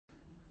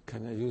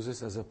Can I use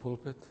this as a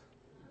pulpit?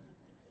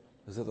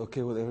 Is that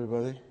okay with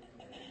everybody?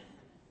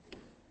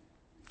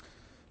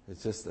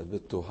 It's just a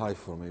bit too high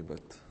for me, but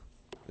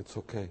it's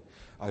okay.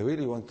 I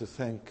really want to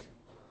thank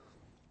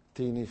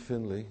Teeny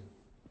Finley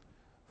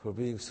for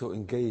being so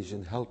engaged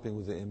in helping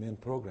with the Amen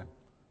program.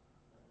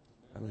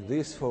 I mean,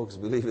 these folks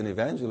believe in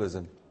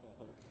evangelism.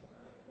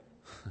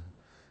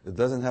 It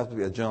doesn't have to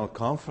be a general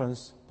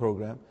conference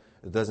program.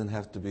 It doesn't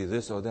have to be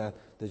this or that.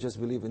 They just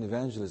believe in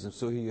evangelism.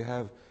 So here you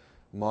have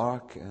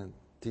Mark and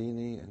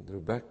Teeny and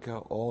Rebecca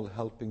all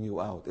helping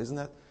you out. Isn't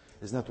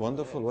that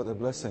wonderful? What a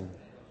blessing.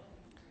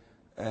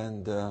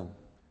 And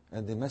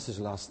the message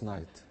last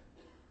night.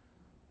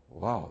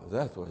 Wow,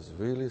 that was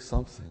really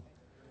something.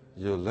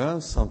 You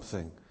learn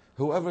something.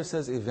 Whoever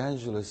says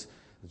evangelists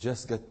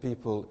just get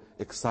people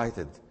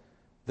excited.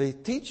 They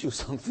teach you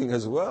something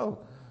as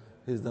well.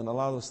 He's done a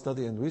lot of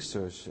study and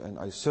research, and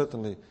I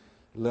certainly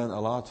learn a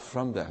lot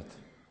from that.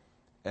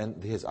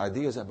 And his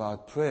ideas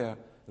about prayer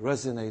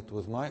resonate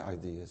with my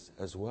ideas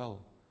as well.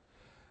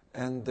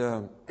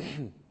 And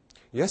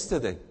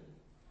yesterday,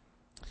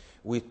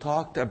 we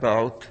talked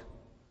about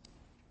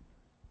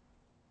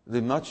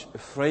the much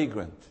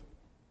fragrant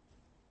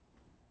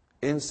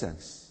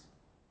incense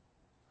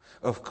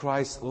of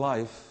Christ's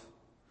life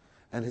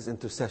and his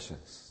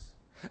intercessions.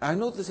 I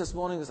noticed this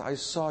morning as I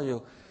saw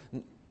you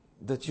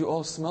that you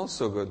all smell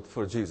so good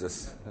for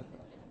Jesus.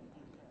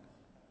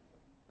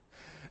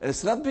 And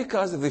it's not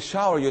because of the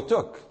shower you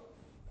took,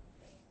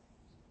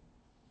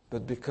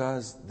 but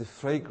because the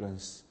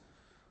fragrance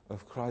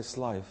of Christ's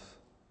life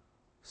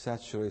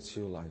saturates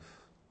your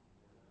life.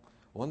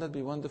 Wouldn't that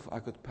be wonderful? I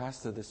could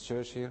pastor this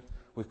church here.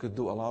 We could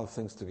do a lot of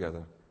things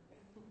together.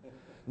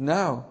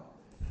 Now,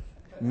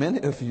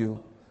 many of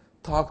you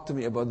talk to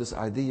me about this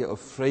idea of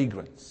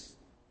fragrance.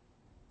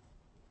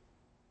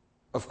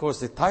 Of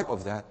course, the type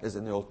of that is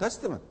in the Old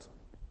Testament.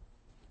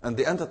 And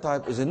the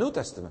antitype is the New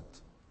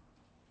Testament.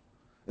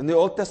 In the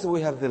Old Testament,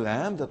 we have the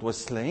lamb that was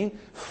slain,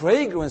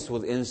 fragrance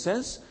with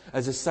incense,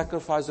 as a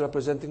sacrifice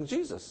representing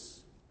Jesus.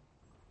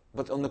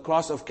 But on the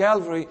cross of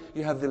Calvary,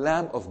 you have the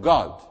Lamb of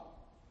God.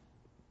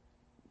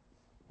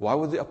 Why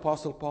would the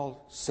Apostle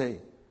Paul say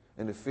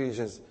in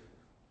Ephesians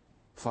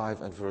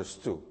 5 and verse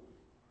 2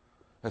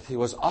 that he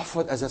was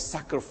offered as a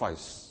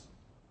sacrifice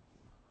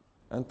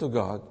unto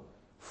God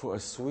for a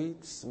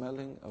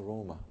sweet-smelling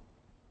aroma?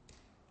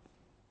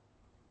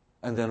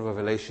 And then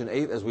Revelation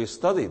 8, as we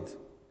studied,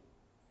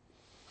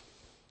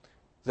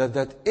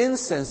 that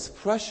incense,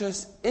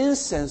 precious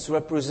incense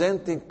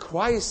representing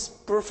Christ's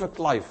perfect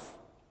life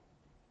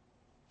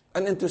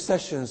and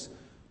intercessions,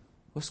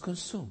 was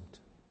consumed.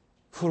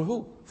 For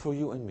who? For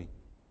you and me.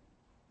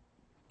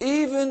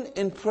 Even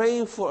in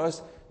praying for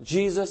us,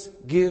 Jesus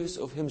gives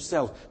of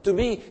himself. To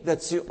me,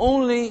 that's the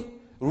only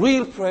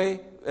real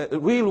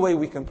way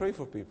we can pray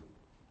for people.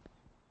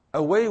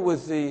 Away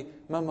with the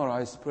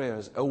memorized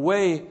prayers,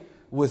 away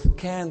with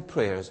canned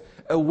prayers,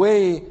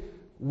 away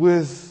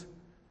with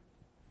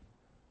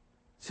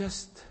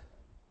just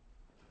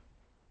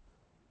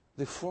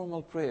the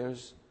formal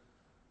prayers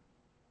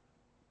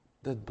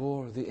that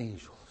bore the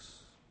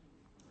angels.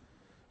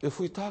 If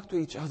we talk to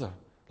each other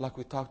like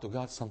we talk to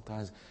God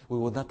sometimes, we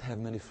will not have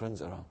many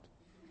friends around.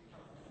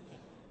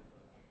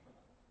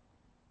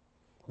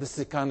 This is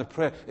the kind of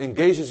prayer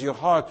engages your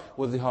heart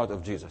with the heart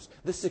of Jesus.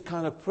 This is the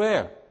kind of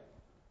prayer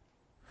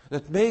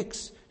that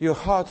makes your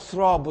heart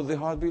throb with the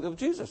heartbeat of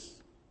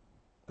Jesus.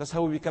 That's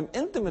how we become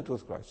intimate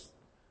with Christ.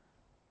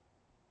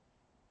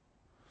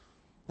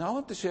 Now I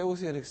want to share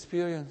with you an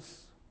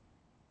experience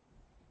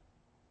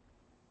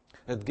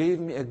that gave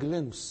me a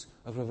glimpse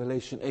of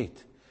Revelation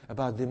 8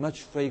 about the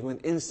much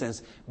fragrant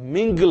incense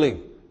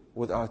mingling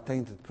with our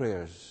tainted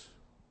prayers.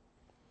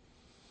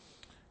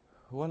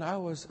 When I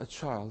was a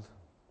child,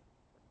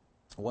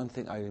 one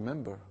thing I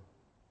remember,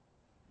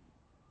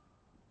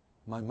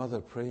 my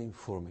mother praying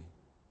for me.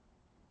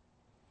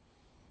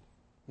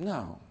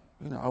 Now,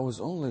 I was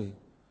only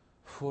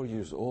 4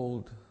 years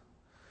old,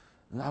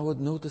 and I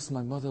would notice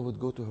my mother would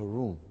go to her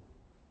room,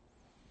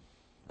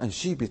 and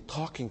she'd be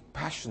talking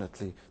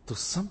passionately to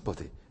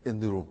somebody in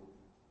the room.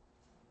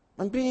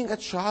 And being a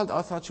child,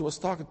 I thought she was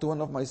talking to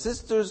one of my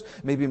sisters,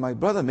 maybe my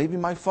brother, maybe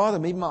my father,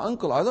 maybe my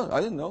uncle.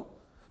 I didn't know.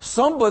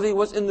 Somebody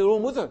was in the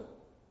room with her.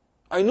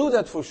 I knew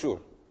that for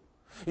sure.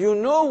 You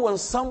know when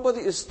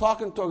somebody is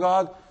talking to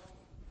God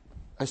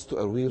as to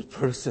a real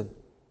person.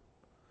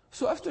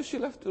 So after she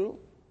left the room,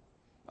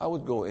 I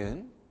would go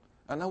in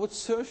and I would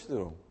search the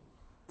room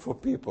for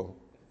people.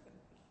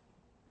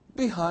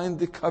 Behind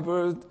the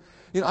cupboard,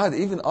 I'd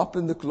even up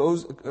in the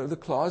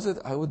closet,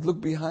 I would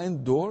look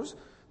behind doors.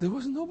 There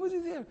was nobody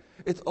there.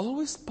 It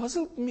always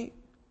puzzled me.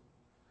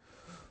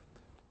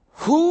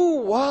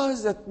 Who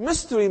was that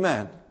mystery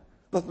man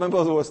that my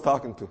mother was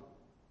talking to?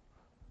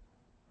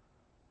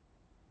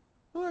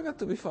 Well, I got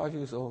to be 5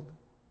 years old.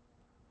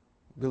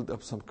 Build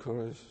up some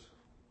courage.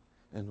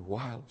 And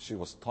while she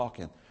was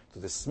talking to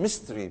this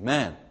mystery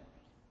man,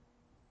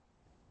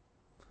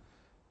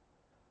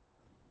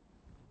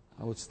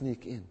 I would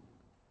sneak in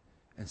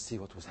and see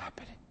what was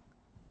happening.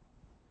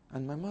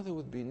 And my mother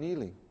would be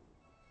kneeling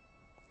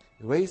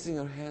raising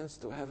her hands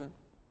to heaven,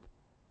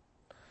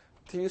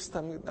 tears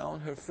coming down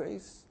her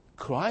face,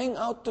 crying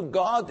out to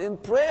God in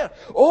prayer.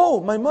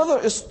 Oh, my mother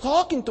is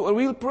talking to a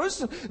real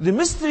person. The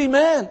mystery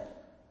man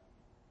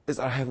is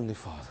our Heavenly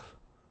Father.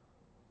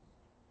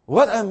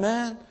 What a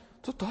man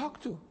to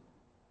talk to.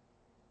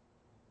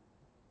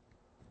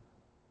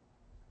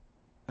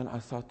 And I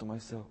thought to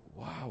myself,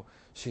 wow,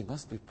 she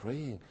must be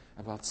praying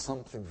about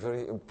something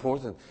very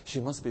important. She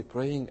must be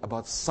praying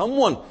about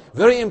someone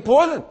very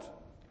important.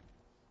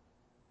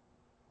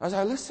 As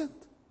I listened,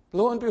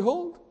 lo and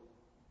behold,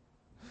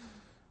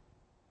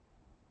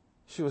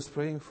 she was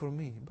praying for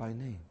me by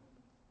name.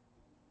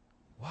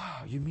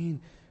 Wow, you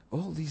mean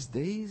all these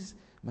days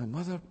my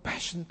mother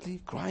passionately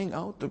crying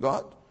out to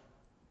God?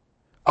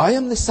 I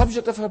am the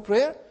subject of her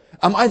prayer?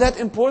 Am I that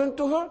important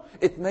to her?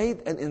 It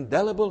made an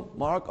indelible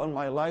mark on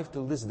my life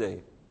till this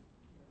day.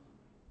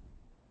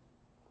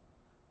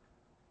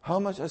 How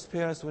much as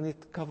parents we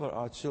need to cover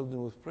our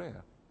children with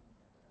prayer?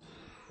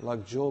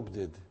 Like Job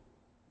did.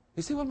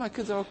 You say, well, my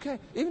kids are okay.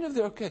 Even if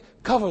they're okay,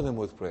 cover them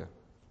with prayer.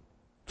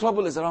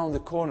 Trouble is around the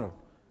corner.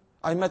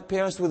 I met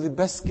parents with the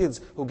best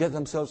kids who get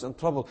themselves in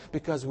trouble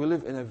because we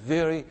live in a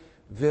very,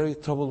 very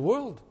troubled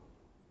world.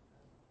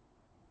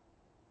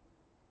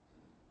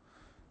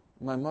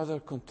 My mother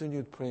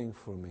continued praying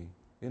for me.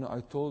 You know, I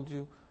told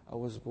you I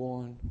was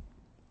born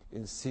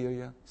in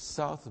Syria,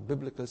 south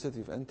biblical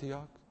city of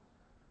Antioch,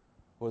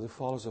 where the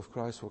followers of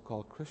Christ were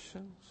called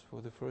Christians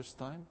for the first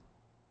time.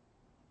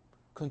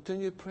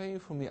 Continued praying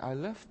for me. I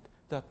left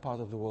that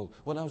part of the world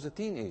when I was a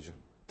teenager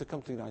to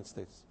come to the United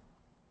States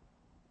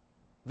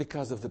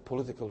because of the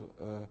political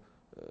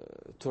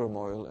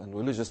turmoil and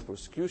religious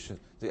persecution.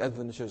 The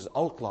Adventist Church is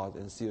outlawed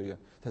in Syria.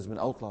 It has been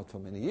outlawed for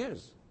many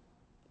years.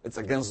 It's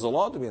against the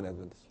law to be an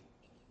Adventist.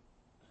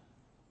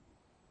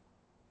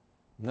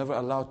 Never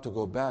allowed to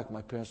go back.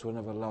 My parents were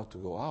never allowed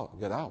to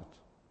get out.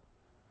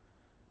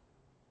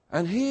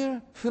 And here,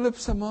 Philip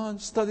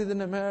Samaan studied in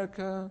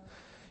America,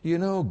 you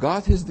know,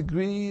 got his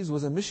degrees,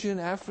 was a mission in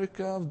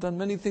Africa. I've done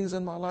many things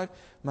in my life.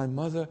 My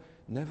mother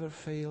never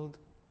failed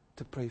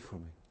to pray for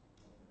me,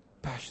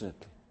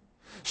 passionately.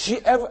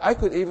 I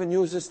could even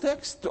use this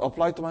text to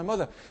apply to my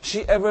mother.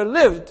 She ever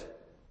lived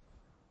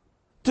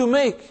to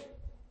make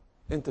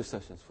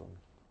intercessions for me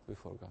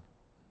before God.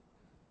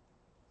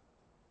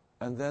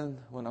 And then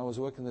when I was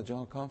working at the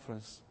General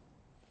Conference,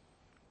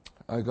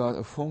 I got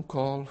a phone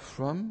call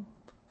from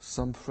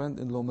some friend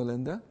in Loma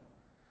Linda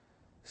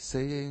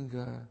saying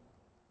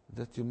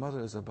that your mother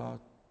is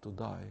about to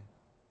die.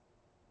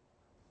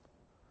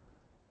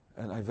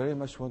 And I very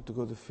much want to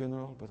go to the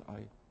funeral, but I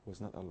was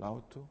not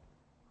allowed to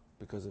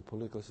because of the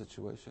political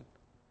situation.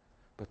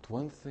 But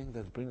one thing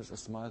that brings a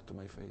smile to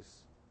my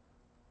face.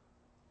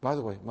 By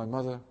the way, my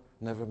mother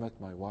never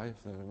met my wife,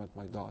 never met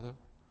my daughter,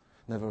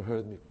 never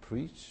heard me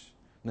preach,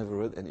 never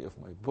read any of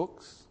my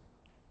books.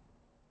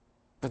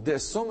 But there are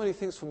so many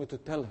things for me to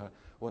tell her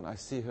when I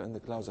see her in the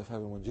clouds of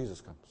heaven when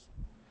Jesus comes.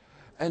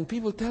 And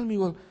people tell me,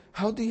 well,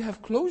 how do you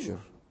have closure?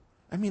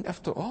 I mean,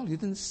 after all, you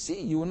didn't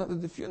see, you were not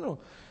at the funeral.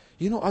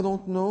 You know, I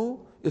don't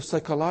know if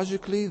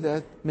psychologically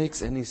that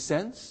makes any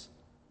sense,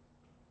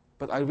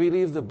 but I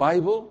believe the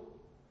Bible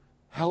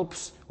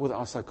helps with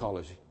our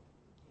psychology.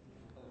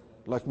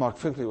 Like Mark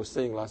Finkley was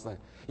saying last night.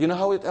 You know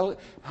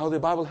how the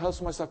Bible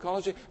helps my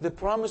psychology? The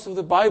promise of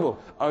the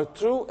Bible are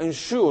true and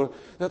sure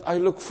that I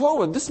look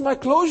forward. This is my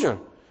closure.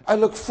 I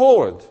look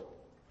forward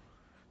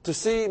to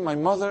see my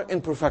mother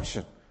in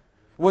perfection.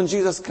 When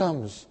Jesus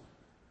comes,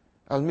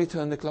 I'll meet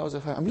her in the clouds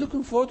of heaven. I'm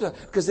looking forward to that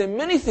because there are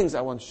many things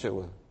I want to share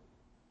with her.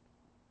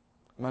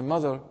 My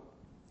mother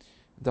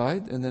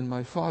died, and then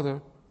my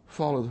father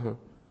followed her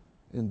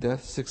in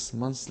death 6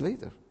 months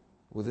later.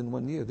 Within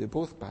 1 year, they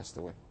both passed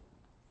away.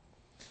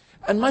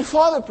 And my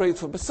father prayed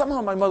for her, but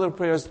somehow my mother's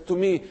prayers to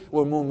me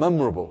were more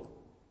memorable.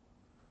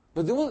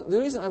 But the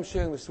reason I'm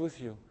sharing this with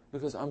you,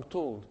 because I'm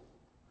told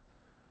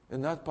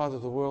in that part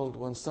of the world,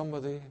 when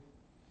somebody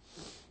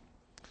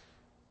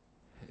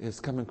is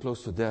coming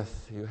close to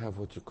death, you have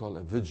what you call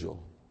a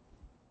vigil.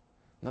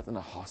 Not in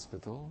a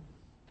hospital,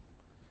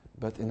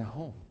 but in a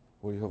home,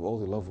 where you have all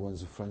the loved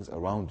ones and friends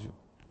around you.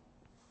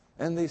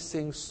 And they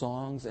sing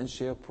songs and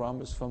share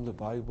promise from the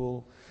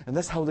Bible. And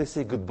that's how they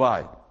say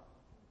goodbye.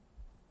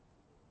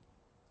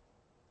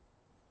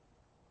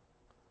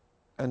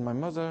 And my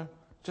mother,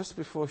 just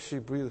before she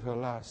breathed her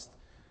last,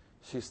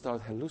 she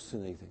started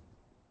hallucinating.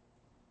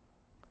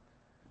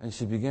 And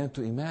she began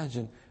to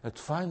imagine that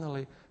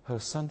finally her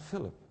son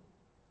Philip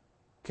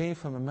came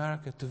from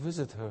America to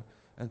visit her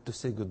and to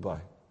say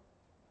goodbye.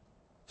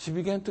 She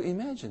began to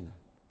imagine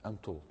that, I'm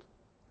told.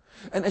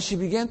 And as she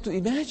began to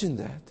imagine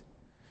that,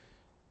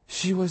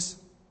 she was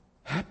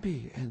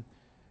happy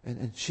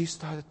and she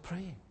started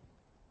praying.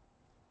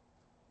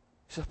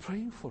 She started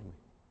praying for me.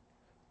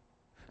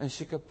 And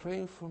she kept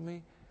praying for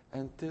me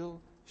until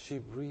she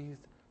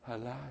breathed her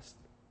last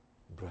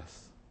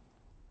breath.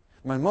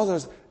 My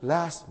mother's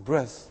last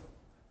breath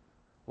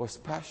was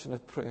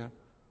passionate prayer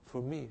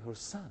for me, her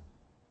son.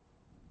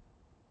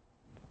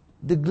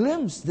 The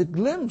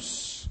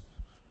glimpse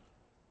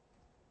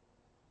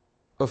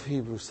of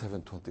Hebrews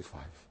 7:25.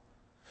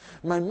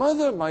 My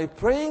mother, my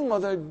praying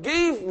mother,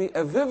 gave me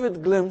a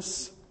vivid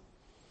glimpse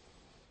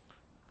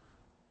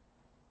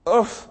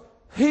of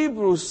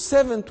Hebrews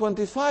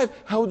 7:25,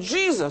 how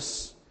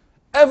Jesus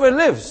ever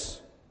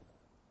lives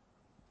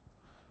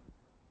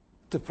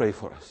to pray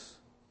for us.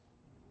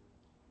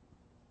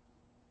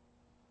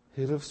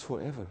 He lives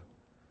forever.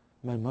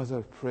 My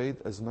mother prayed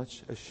as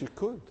much as she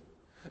could,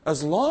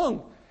 as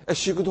long as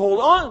she could hold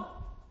on.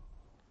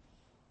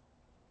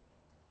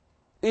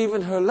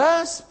 Even her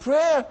last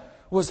prayer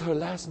was her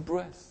last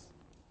breath.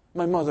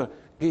 My mother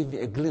gave me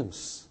a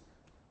glimpse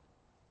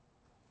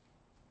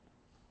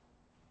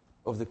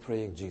of the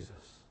praying Jesus.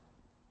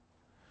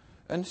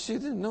 And she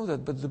didn't know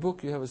that, but the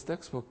book you have is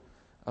textbook.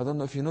 I don't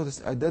know if you know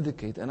this, I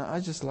dedicate, and I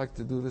just like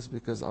to do this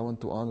because I want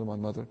to honor my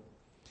mother.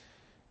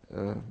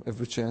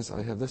 Every chance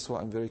I have. That's why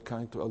I'm very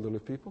kind to elderly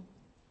people.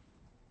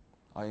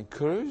 I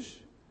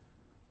encourage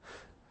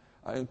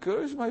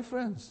my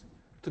friends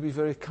to be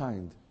very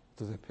kind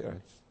to their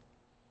parents.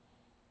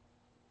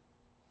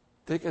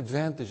 Take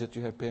advantage that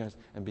you have parents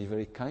and be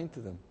very kind to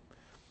them.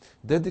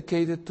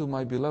 Dedicated to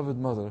my beloved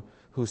mother,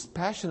 whose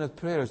passionate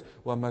prayers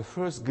were my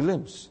first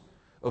glimpse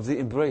of the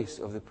embrace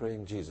of the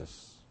praying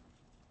Jesus.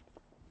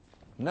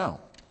 Now,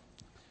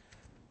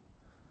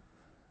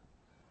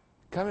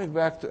 coming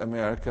back to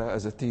America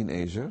as a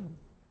teenager,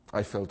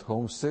 I felt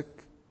homesick.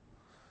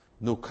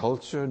 New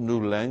culture,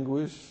 new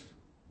language.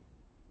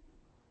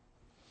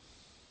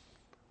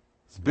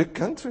 It's a big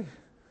country.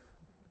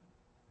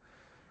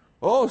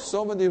 Oh,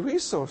 so many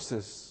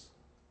resources.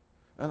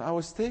 And I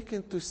was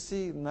taken to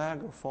see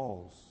Niagara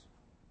Falls.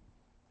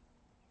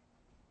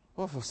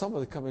 Well, for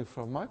somebody coming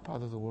from my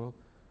part of the world,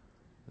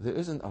 there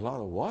isn't a lot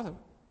of water.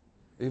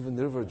 Even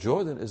the River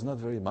Jordan is not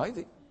very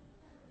mighty.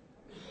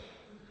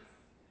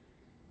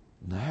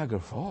 Niagara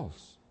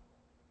Falls.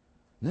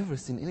 Never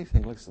seen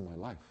anything like this in my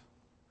life.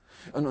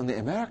 And on the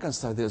American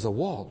side, there's a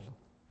wall.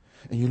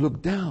 And you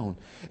look down,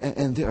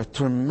 and there are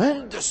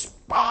tremendous,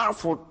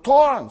 powerful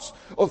torrents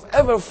of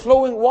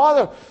ever-flowing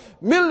water.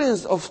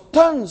 Millions of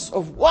tons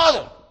of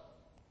water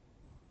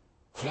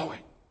flowing.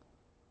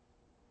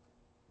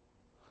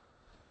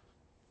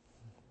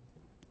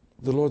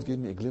 The Lord gave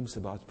me a glimpse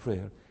about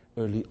prayer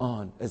early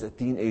on as a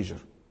teenager.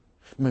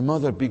 My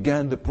mother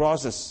began the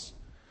process,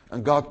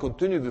 and God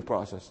continued the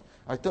process.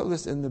 I tell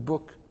this in the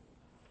book,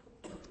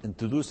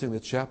 introducing the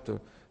chapter,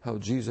 how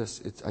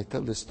Jesus, I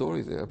tell the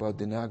story there about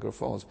the Niagara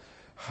Falls,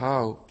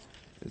 how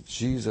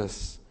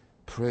Jesus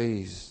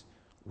prays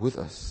with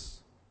us.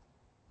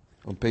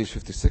 On page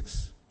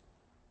 56.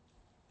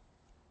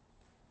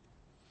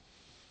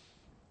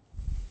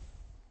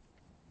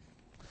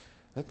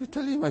 Let me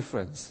tell you, my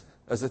friends,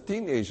 as a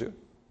teenager,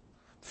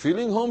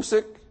 feeling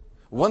homesick,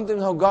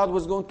 wondering how God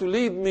was going to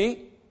lead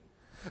me,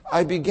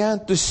 I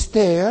began to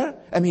stare.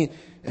 I mean,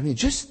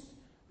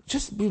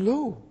 just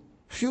below,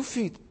 a few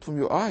feet from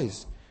your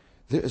eyes,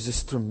 there is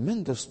this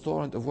tremendous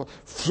torrent of water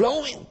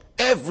flowing,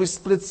 every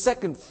split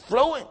second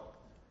flowing.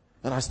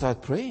 And I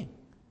started praying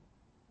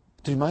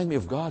to remind me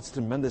of God's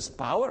tremendous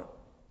power.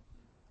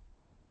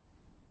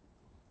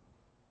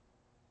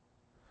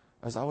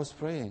 As I was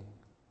praying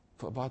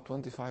for about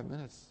 25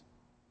 minutes,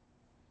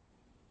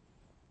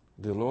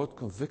 the Lord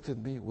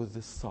convicted me with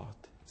this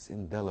thought. It's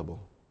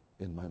indelible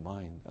in my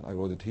mind. And I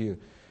wrote it here.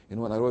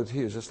 And when I wrote it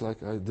here, it's just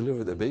like I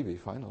delivered a baby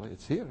finally.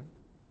 It's here.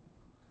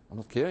 I'm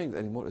not carrying it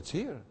anymore. It's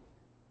here.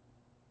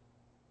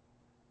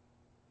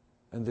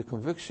 And the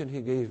conviction He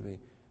gave me,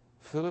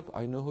 Philip,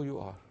 I know who you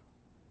are.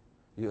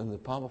 You're in the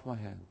palm of my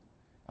hand.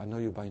 I know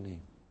you by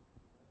name.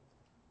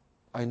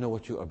 I know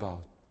what you're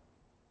about.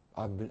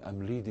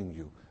 I'm leading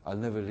you. I'll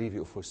never leave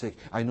you or forsake.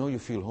 I know you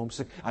feel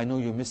homesick. I know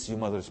you miss your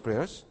mother's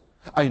prayers.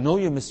 I know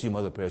you miss your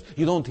mother's prayers.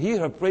 You don't hear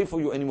her pray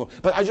for you anymore.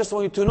 But I just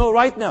want you to know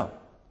right now,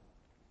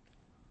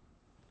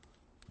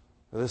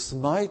 this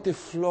mighty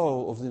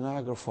flow of the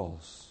Niagara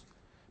Falls,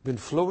 been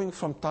flowing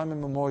from time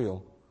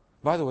immemorial.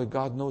 By the way,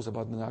 God knows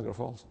about the Niagara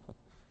Falls.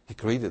 He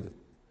created it.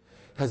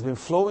 Has been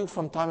flowing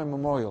from time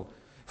immemorial.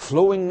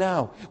 Flowing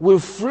now. Will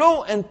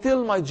flow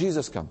until my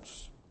Jesus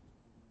comes.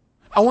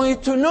 I want you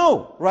to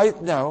know right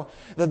now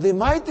that the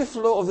mighty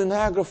flow of the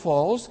Niagara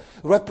Falls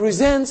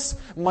represents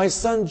my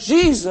son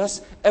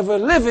Jesus ever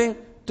living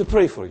to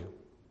pray for you.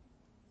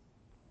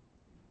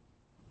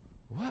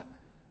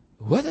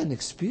 What an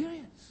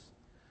experience.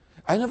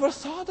 I never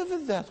thought of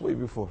it that way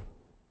before.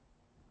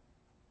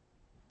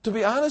 To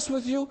be honest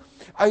with you,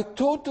 I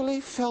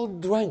totally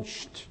felt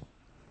drenched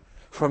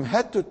from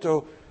head to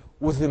toe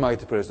with the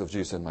mighty prayers of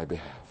Jesus in my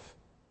behalf.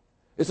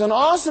 It's an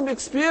awesome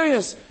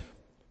experience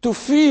to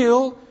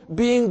feel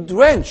being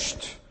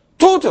drenched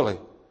totally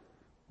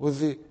with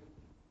the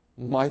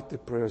mighty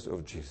prayers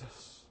of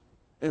Jesus.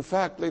 In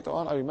fact, later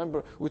on, I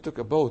remember we took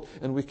a boat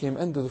and we came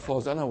into the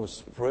falls and I was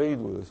sprayed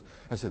with this.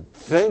 I said,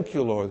 thank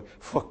you, Lord,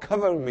 for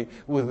covering me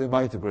with the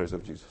mighty prayers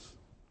of Jesus.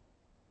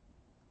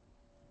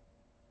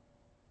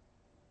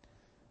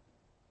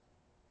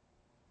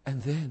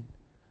 And then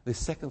the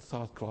second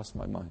thought crossed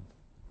my mind.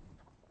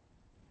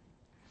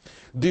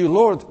 Dear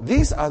Lord,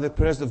 these are the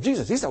prayers of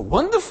Jesus. These are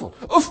wonderful.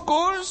 Of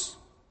course.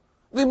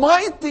 The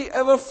mighty,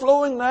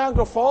 ever-flowing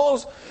Niagara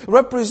Falls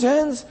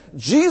represents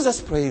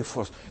Jesus praying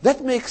for us.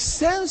 That makes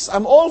sense.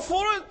 I'm all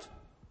for it.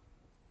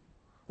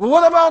 But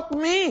what about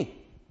me?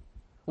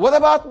 What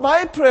about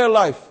my prayer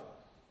life?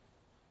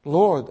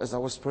 Lord, as I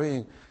was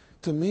praying,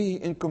 to me,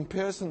 in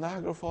comparison to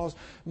Niagara Falls,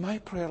 my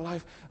prayer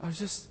life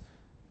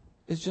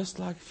it's just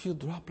like a few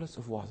droplets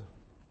of water.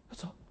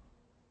 That's all.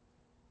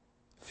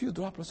 A few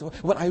droplets of water.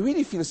 When I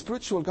really feel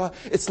spiritual, God,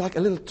 it's like a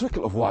little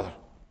trickle of water.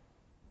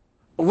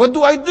 What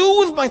do I do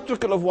with my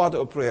trickle of water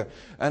of prayer?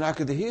 And I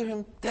could hear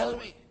him tell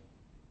me.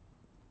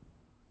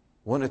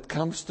 When it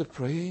comes to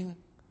praying,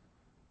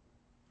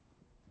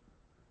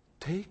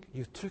 take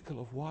your trickle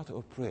of water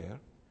of prayer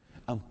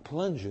and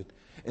plunge it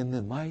in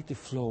the mighty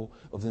flow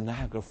of the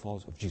Niagara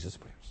Falls of Jesus'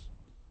 prayers.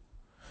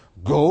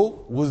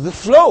 Go with the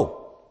flow.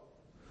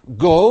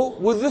 Go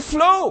with the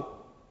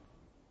flow.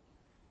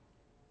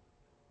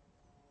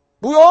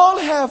 We all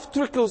have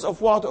trickles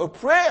of water of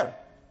prayer.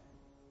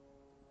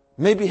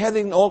 Maybe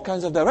heading in all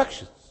kinds of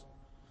directions.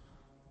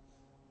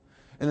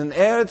 In an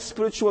arid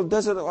spiritual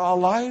desert of our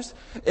lives,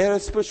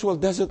 arid spiritual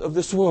desert of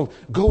this world,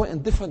 go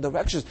in different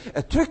directions.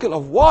 A trickle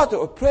of water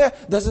of prayer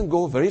doesn't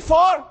go very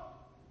far.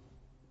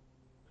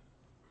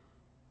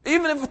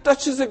 Even if it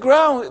touches the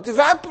ground, it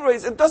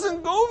evaporates. It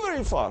doesn't go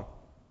very far.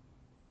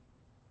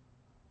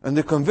 And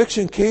the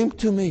conviction came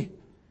to me.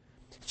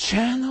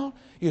 Channel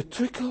your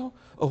trickle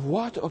of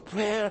water of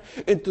prayer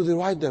into the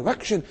right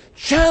direction.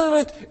 Channel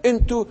it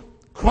into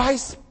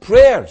Christ's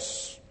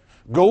prayers.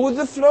 Go with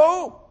the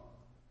flow.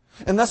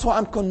 And that's why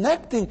I'm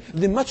connecting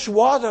the much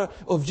water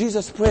of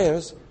Jesus'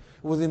 prayers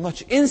with the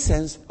much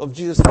incense of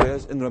Jesus'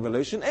 prayers in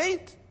Revelation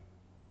 8.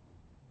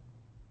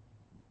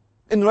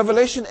 In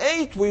Revelation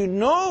 8, we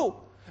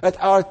know that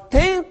our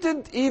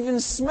tainted, even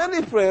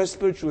smelly prayers,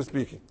 spiritually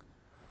speaking,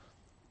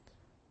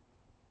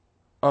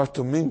 are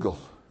to mingle.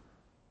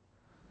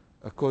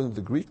 According to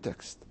the Greek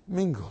text,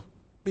 mingle,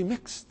 be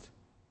mixed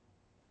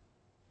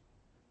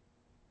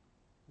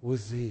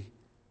with the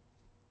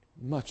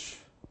much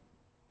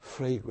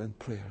fragrant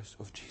prayers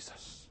of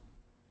Jesus.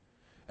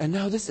 And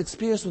now this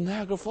experience with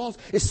Niagara Falls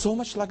is so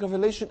much like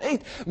Revelation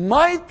 8.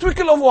 My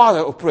trickle of water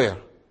of prayer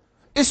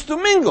is to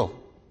mingle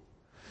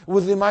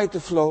with the mighty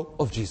flow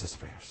of Jesus'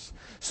 prayers.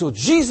 So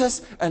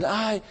Jesus and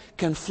I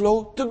can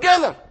flow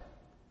together.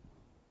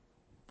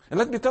 And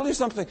let me tell you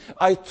something.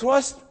 I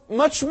trust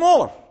much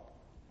more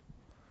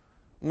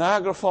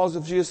Niagara Falls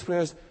of Jesus'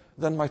 prayers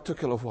than my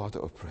trickle of water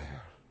of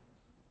prayer.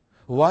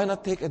 Why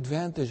not take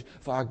advantage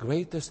of our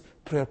greatest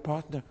prayer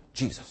partner,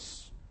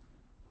 Jesus?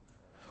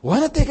 Why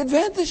not take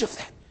advantage of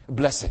that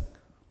blessing?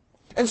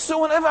 And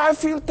so whenever I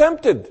feel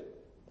tempted,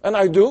 and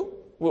I do,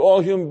 we're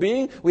all human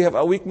beings, we have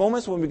our weak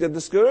moments when we get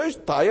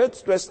discouraged, tired,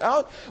 stressed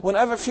out.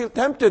 Whenever I feel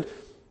tempted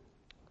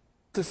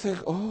to think,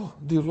 oh,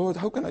 dear Lord,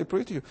 how can I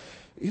pray to you?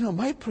 You know,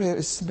 my prayer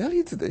is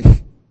smelly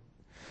today.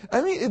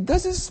 I mean, it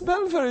doesn't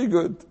smell very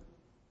good.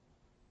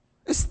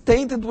 It's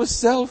tainted with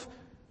self.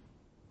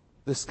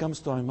 This comes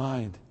to my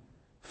mind.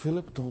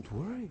 Philip, don't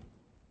worry.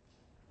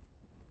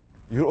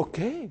 You're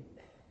okay.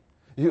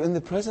 You're in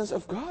the presence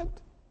of God.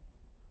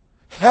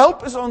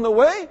 Help is on the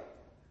way.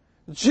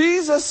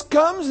 Jesus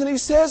comes and he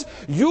says,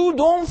 you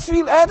don't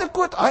feel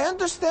adequate. I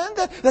understand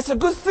that. That's a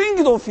good thing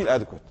you don't feel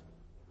adequate.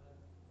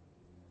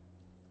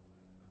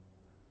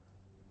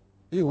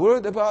 You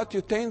worried about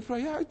your tainted prayer?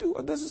 Yeah, I do.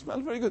 It doesn't smell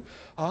very good.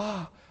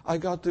 I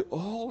got the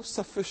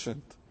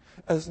all-sufficient,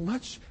 as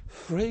much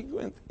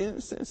fragrant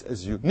incense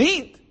as you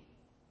need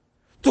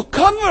to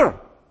cover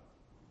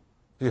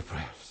your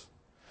prayers.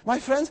 My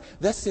friends,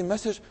 that's the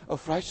message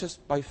of righteousness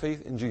by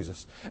faith in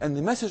Jesus. And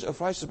the message of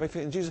righteousness by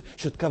faith in Jesus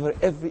should cover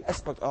every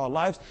aspect of our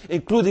lives,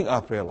 including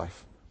our prayer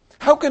life.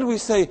 How can we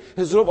say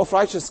His robe of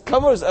righteousness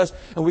covers us,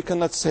 and we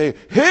cannot say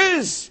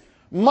His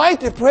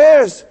mighty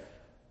prayers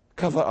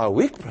cover our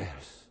weak prayers?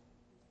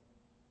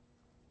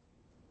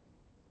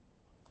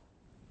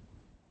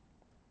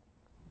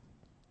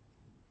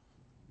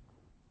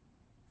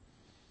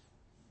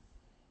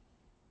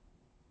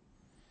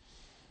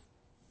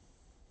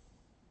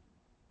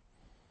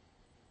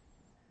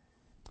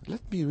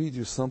 Let me read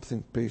you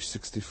something, page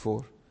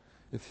 64,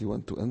 if you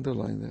want to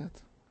underline that.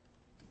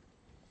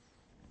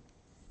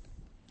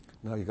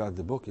 Now you got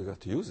the book, you got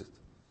to use it.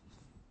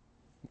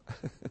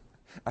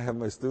 I have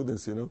my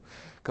students,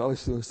 college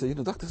students say,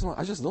 Dr. Samaan,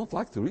 I just don't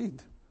like to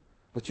read.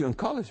 But you're in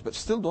college, but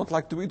still don't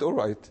like to read or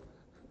write.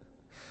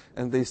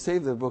 And they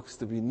save their books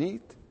to be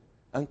neat,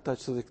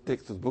 untouched, so they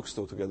take to the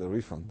bookstore to get a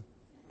refund.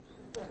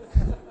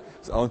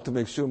 So I want to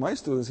make sure my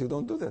students here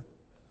don't do that.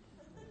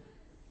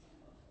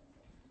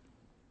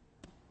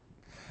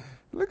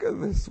 Look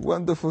at this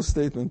wonderful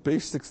statement,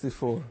 page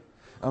 64.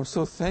 I'm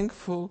so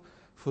thankful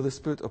for the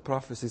Spirit of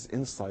Prophecy's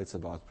insights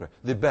about prayer.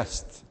 The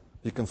best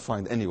you can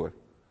find anywhere.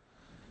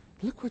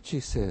 Look what she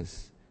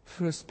says.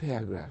 First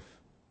paragraph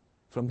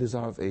from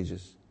Desire of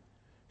Ages.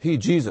 He,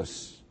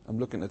 Jesus, I'm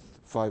looking at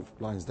 5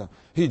 lines down.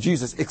 He,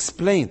 Jesus,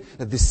 explained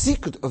that the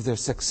secret of their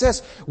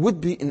success would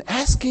be in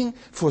asking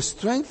for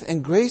strength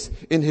and grace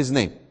in His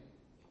name.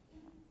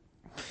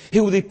 He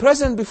will be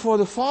present before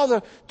the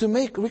Father to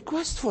make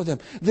request for them.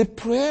 The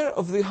prayer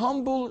of the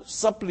humble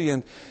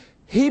suppliant,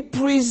 he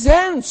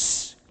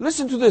presents,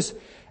 listen to this,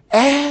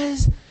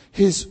 as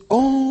his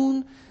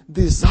own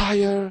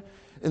desire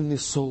in the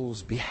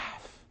soul's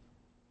behalf.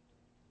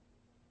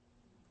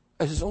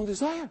 As his own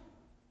desire.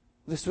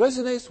 This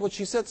resonates what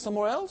she said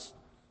somewhere else.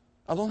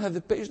 I don't have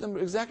the page number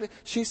exactly.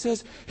 She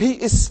says,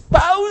 he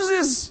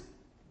espouses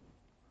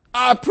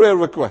our prayer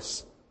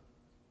requests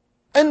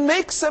and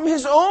makes them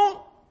his own.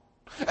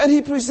 And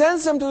he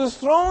presents them to the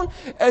throne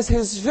as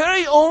his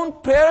very own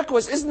prayer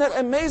request. Isn't that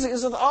amazing?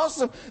 Isn't that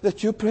awesome?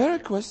 That your prayer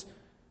requests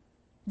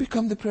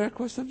become the prayer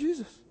request of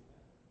Jesus.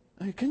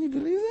 I mean, can you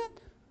believe that?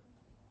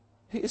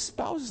 He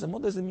espouses them.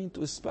 What does it mean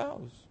to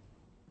espouse?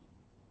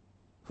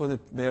 For the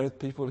married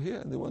people here,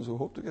 and the ones who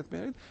hope to get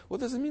married, what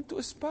does it mean to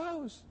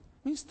espouse?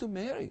 It means to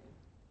marry.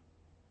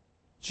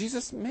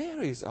 Jesus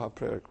marries our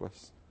prayer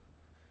requests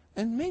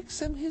and makes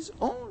them his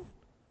own.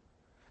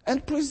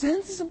 And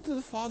presents them to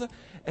the Father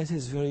as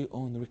his very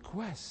own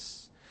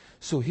requests.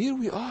 So here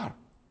we are.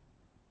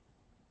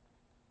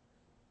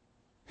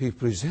 He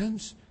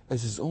presents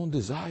as his own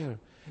desire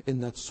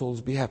in that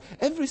soul's behalf.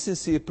 Every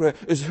sincere prayer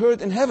is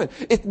heard in heaven.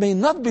 It may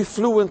not be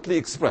fluently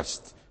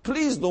expressed.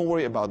 Please don't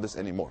worry about this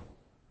anymore.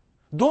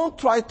 Don't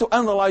try to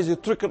analyze a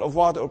trickle of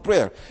water or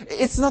prayer.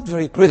 It's not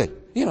very pretty.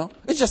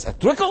 It's just a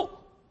trickle.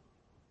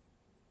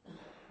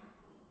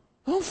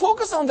 Don't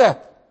focus on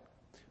that.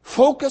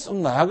 Focus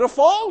on Niagara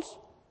Falls.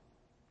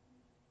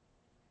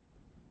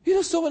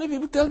 So many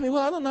people tell me,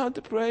 well, I don't know how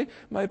to pray.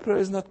 My prayer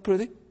is not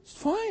pretty. It's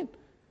fine.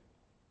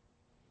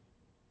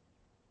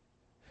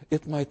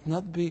 It might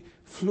not be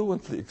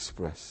fluently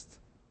expressed.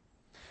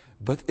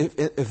 But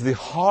if the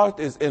heart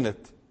is in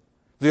it,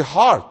 the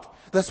heart,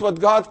 that's what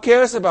God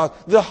cares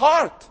about, the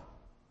heart.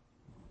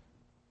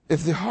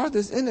 If the heart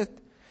is in it,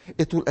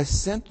 it will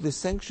ascend to the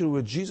sanctuary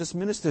where Jesus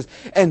ministers,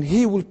 and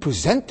he will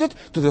present it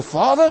to the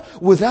Father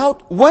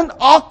without one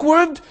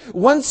awkward,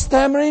 one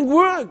stammering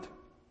word.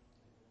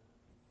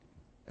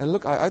 And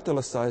look, I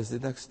italicized the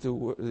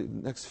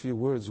next few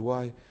words.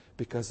 Why?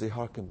 Because they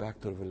harken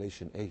back to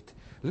Revelation 8.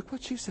 Look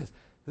what she says.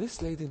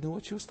 This lady knew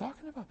what she was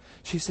talking about.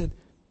 She said,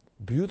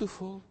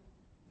 beautiful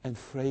and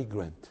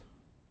fragrant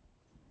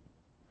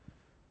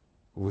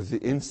with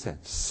the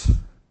incense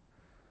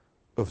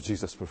of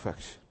Jesus'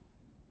 perfection.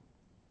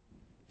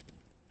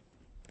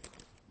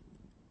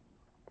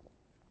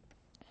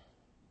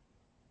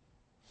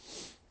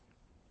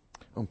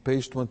 On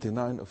page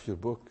 29 of your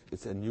book,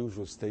 it's an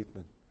unusual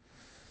statement.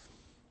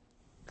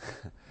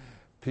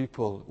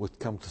 People would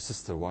come to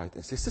Sister White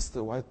and say,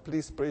 Sister White,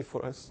 please pray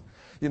for us.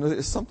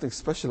 There's something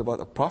special about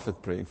a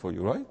prophet praying for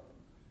you, right?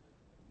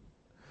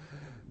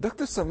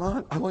 Dr.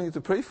 Samaan, I want you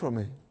to pray for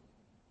me.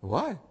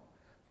 Why?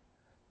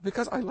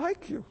 Because I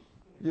like you.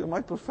 You're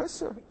my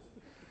professor.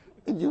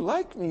 And you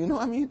like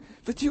me,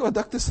 But you are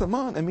Dr.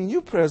 Samaan.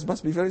 Your prayers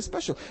must be very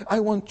special. I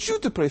want you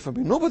to pray for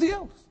me, nobody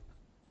else.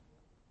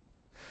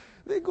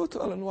 They go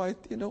to Ellen White,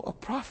 a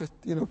prophet,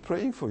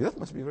 praying for you. That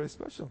must be very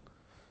special.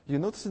 You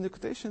notice in the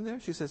quotation there,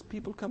 she says,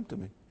 people come to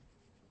me.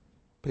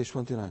 Page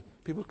 29.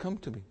 People come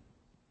to me,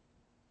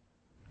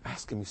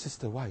 asking me,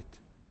 Sister White,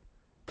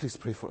 please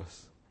pray for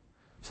us.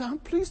 So I'm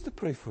pleased to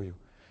pray for you.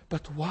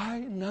 But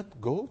why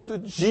not go to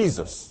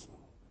Jesus?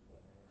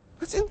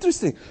 That's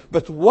interesting.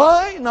 But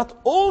why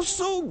not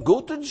also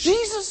go to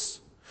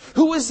Jesus,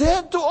 who is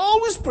there to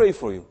always pray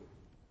for you?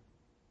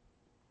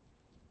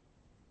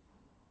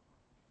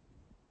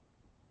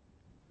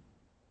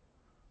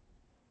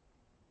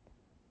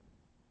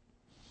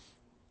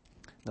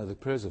 Now the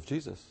prayers of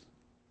Jesus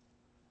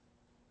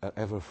are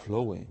ever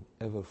flowing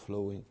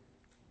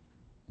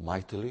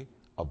mightily,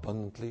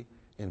 abundantly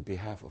in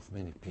behalf of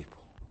many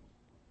people.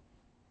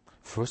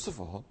 First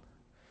of all,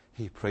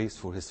 he prays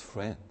for his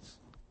friends.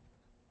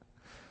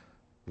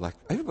 Like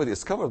everybody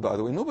is covered, by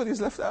the way. Nobody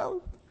is left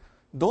out.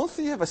 Don't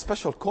think you have a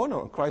special corner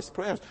on Christ's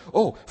prayers.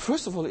 Oh,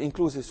 first of all, he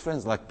includes his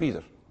friends like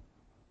Peter.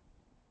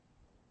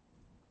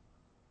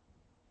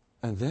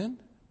 And then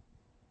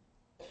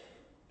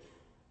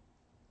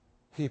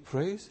he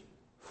prays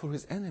for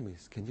his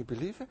enemies. Can you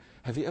believe it?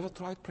 Have you ever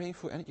tried praying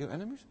for your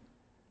enemies?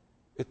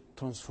 It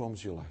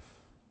transforms your life.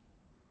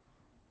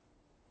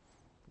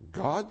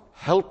 God,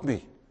 help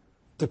me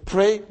to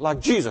pray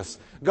like Jesus.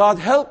 God,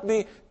 help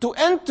me to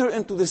enter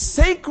into the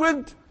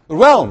sacred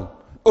realm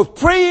of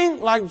praying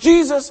like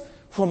Jesus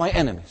for my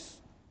enemies.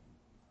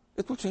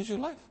 It will change your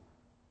life.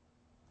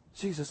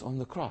 Jesus on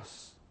the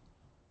cross.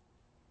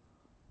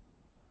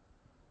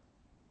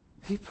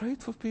 He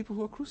prayed for people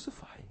who are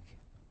crucifying him.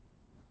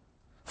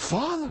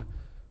 Father,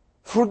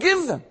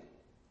 forgive them,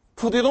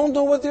 for they don't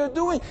know what they're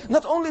doing.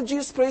 Not only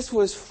Jesus prays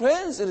for his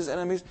friends and his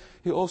enemies,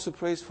 he also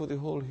prays for the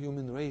whole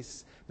human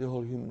race. The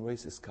whole human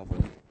race is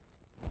covered.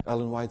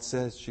 Ellen White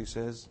says, she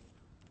says,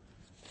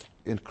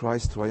 in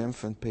Christ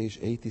Triumphant, page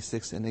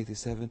 86 and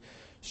 87,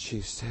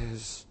 she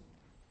says,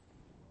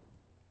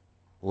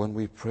 when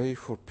we pray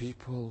for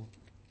people,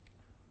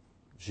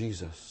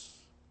 Jesus,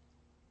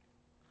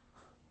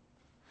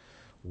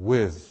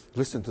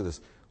 listen to this,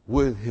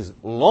 with his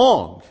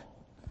long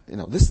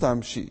This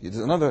time there's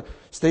another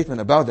statement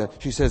about that.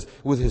 She says,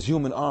 with his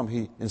human arm,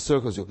 he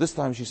encircles you. This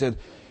time she said,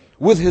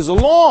 with his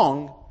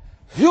long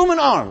human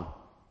arm,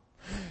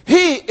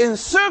 he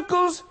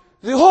encircles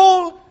the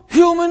whole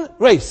human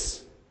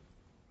race.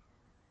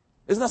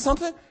 Isn't that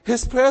something?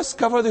 His prayers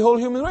cover the whole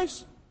human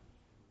race.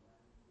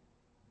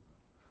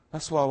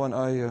 That's why when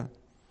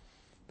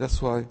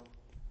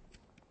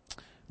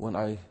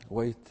I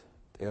wait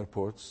at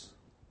airports,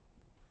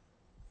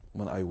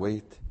 when I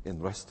wait in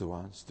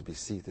restaurants to be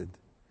seated,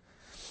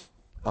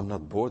 I'm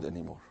not bored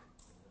anymore.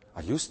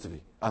 I used to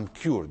be. I'm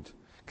cured.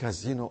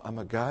 Because, I'm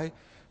a guy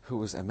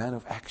who is a man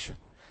of action.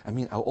 I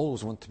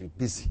always want to be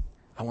busy.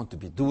 I want to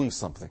be doing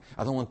something.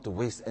 I don't want to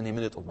waste any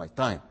minute of my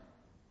time.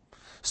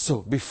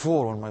 So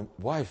before, when my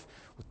wife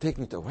would take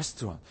me to a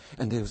restaurant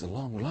and there was a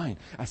long line,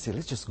 I said,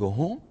 let's just go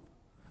home.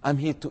 I'm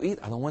here to eat.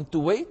 I don't want to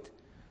wait.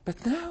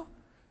 But now,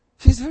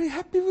 she's very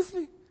happy with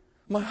me.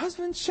 My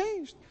husband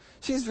changed.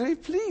 She's very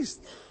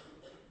pleased.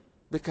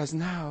 Because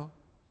now,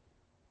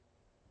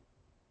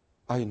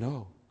 I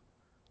know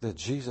that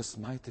Jesus'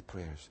 mighty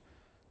prayers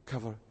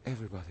cover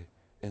everybody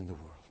in the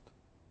world,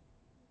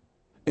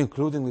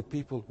 including the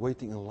people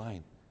waiting in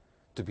line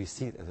to be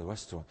seated at the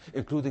restaurant,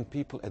 including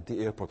people at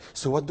the airport.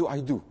 So what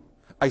do?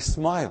 I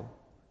smile.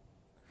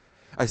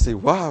 I say,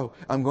 wow,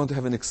 I'm going to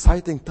have an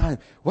exciting time.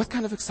 What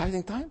kind of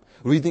exciting time?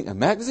 Reading a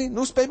magazine,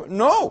 newspaper?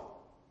 No.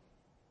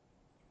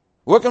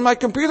 Work on my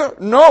computer?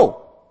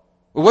 No.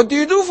 What do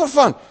you do for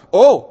fun?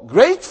 Oh,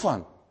 great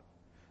fun.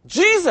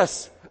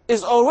 Jesus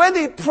is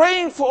already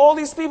praying for all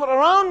these people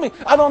around me.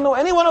 I don't know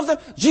any one of them.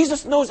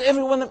 Jesus knows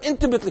every one of them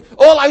intimately.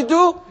 All I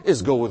do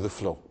is go with the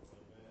flow.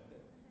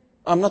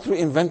 I'm not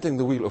reinventing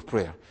the wheel of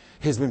prayer.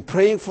 He's been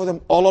praying for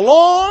them all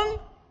along.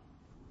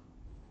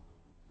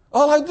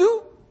 All I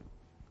do,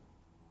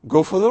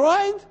 go for the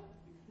ride.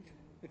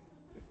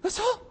 That's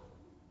all.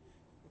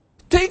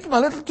 Take my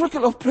little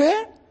trickle of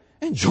prayer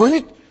and join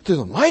it to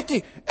the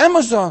mighty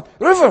Amazon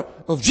river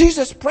of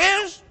Jesus'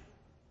 prayers.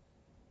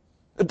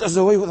 It does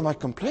away with my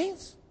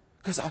complaints.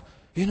 Because,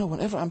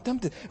 whenever I'm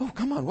tempted,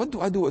 come on, what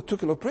do I do with a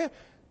trickle of prayer?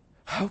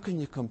 How can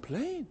you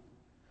complain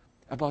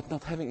about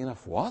not having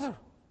enough water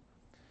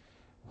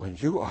when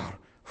you are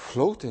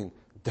floating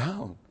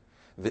down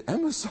the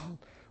Amazon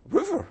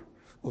river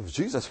of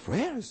Jesus'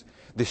 prayers?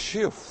 The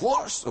sheer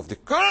force of the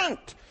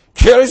current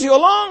carries you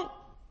along.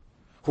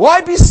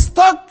 Why be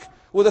stuck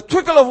with a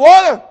trickle of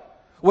water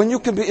when you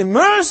can be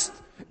immersed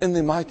in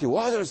the mighty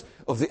waters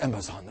of the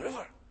Amazon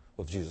river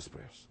of Jesus'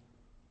 prayers?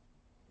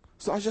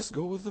 So I just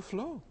go with the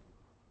flow.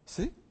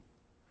 See?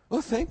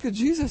 Oh, thank you,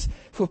 Jesus,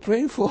 for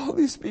praying for all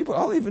these people.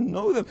 I'll even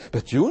know them.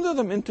 But you know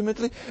them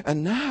intimately.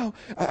 And now,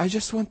 I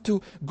just want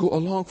to go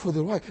along for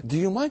the ride. Do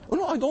you mind? Oh,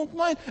 no, I don't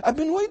mind. I've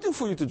been waiting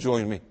for you to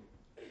join me.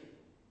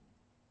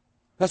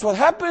 That's what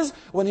happens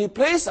when He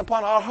places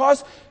upon our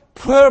hearts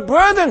prayer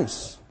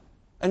burdens.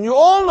 And you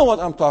all know what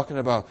I'm talking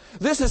about.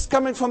 This is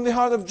coming from the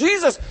heart of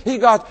Jesus. He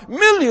got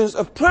millions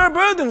of prayer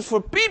burdens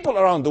for people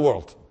around the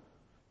world.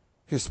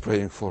 He's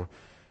praying for.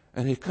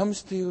 And He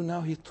comes to you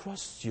now, He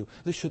trusts you.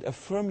 This should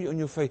affirm you in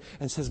your faith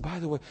and says, by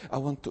the way, I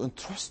want to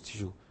entrust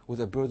you with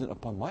a burden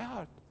upon my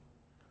heart.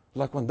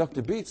 Like when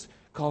Dr. Beats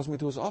calls me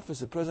to his office,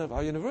 the president of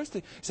our university,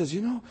 he says,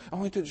 I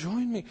want you to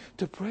join me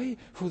to pray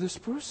for this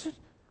person.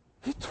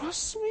 He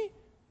trusts me.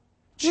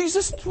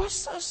 Jesus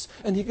trusts us.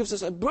 And He gives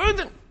us a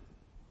burden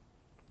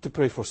to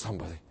pray for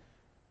somebody.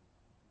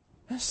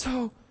 And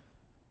so,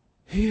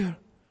 here,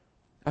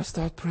 I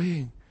start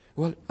praying.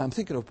 Well, I'm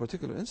thinking of a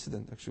particular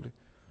incident, actually.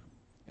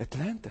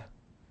 Atlanta.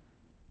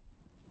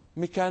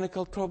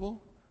 Mechanical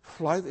trouble.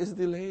 Flight is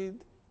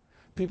delayed.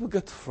 People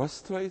get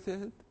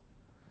frustrated.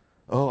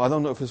 Oh, I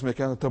don't know if it's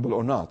mechanical trouble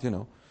or not,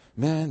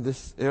 Man,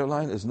 this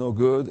airline is no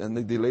good and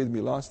they delayed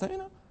me last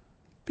time,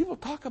 People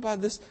talk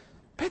about this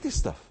petty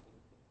stuff.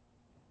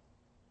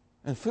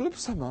 And Philip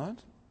Samaan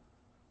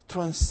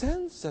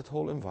transcends that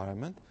whole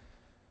environment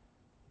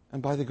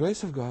and by the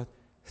grace of God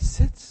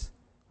sits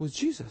with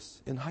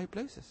Jesus in high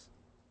places.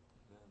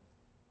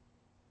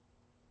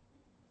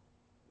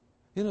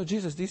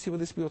 Jesus, do you see what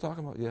these people are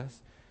talking about?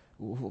 Yes.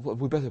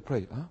 We better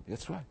pray. Huh?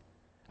 That's right.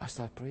 I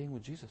start praying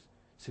with Jesus.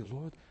 Say,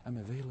 Lord, I'm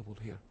available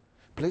here.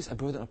 Place a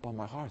burden upon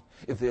my heart.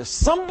 If there's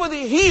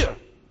somebody here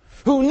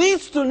who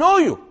needs to know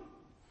you,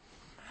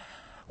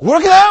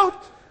 work it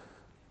out.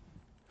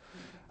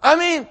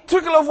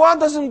 Trickle of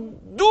water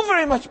doesn't do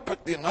very much,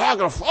 but the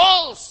Niagara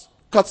Falls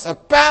cuts a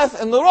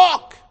path in the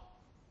rock.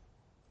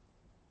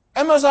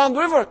 Amazon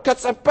River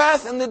cuts a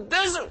path in the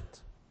desert.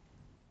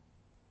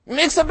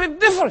 Makes a big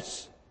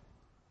difference.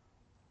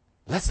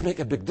 Let's make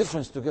a big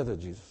difference together,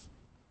 Jesus.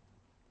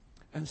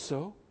 And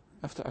so,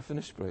 after I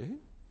finished praying,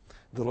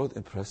 the Lord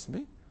impressed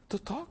me to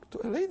talk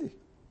to a lady.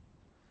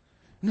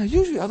 Now,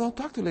 usually I don't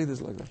talk to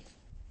ladies like that.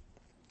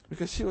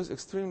 Because she was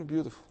extremely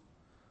beautiful.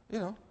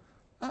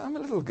 I'm a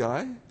little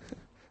guy,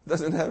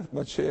 doesn't have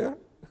much hair.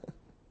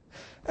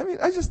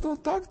 I just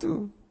don't talk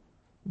to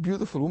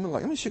beautiful women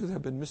like, she could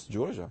have been Miss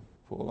Georgia,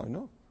 for all I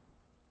know.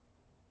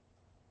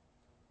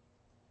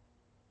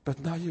 But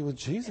now you're with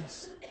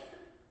Jesus.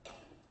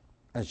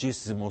 And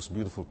Jesus is the most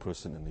beautiful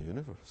person in the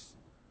universe.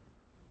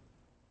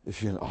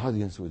 If you're in an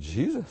audience with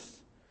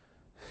Jesus,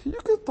 you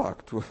can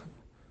talk to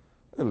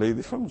a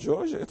lady from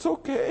Georgia. It's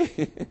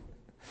okay.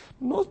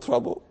 No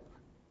trouble.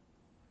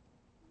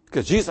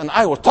 Because Jesus and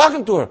I were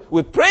talking to her.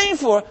 We're praying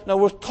for her. Now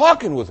we're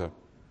talking with her.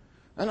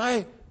 And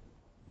I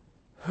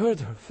heard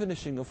her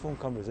finishing a phone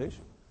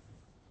conversation.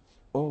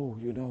 Oh,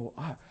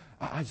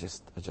 I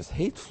just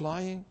hate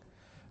flying.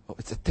 Oh,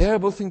 it's a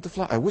terrible thing to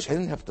fly. I wish I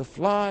didn't have to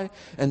fly.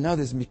 And now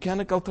there's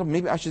mechanical trouble.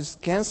 Maybe I should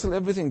just cancel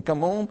everything and come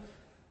home.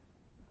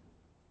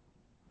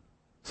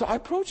 So I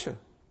approached her.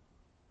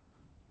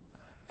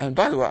 And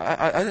by the way,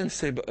 I didn't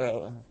say,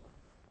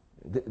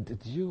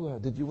 did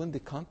you win the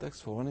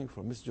contest for running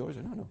for Miss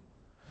Georgia? No.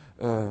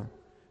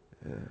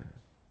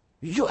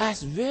 You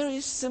asked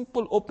very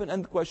simple,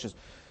 open-ended questions.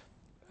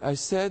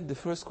 The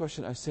first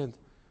question, I said,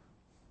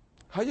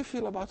 how do you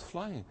feel about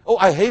flying? Oh,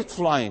 I hate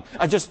flying.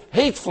 I just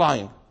hate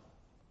flying.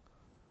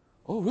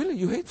 Oh, really?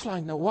 You hate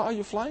flying? Now, why are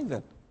you flying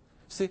then?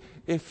 See,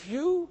 if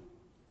you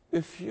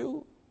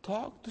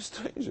talk to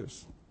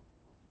strangers,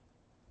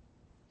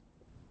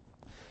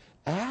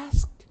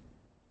 ask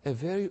a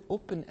very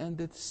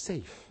open-ended,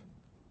 safe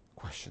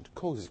question,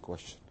 cozy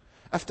question.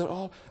 After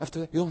all,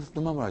 you don't have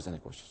to memorize any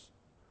questions.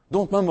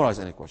 Don't memorize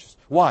any questions.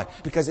 Why?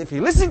 Because if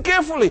you listen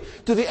carefully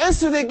to the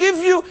answer they give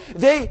you,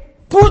 they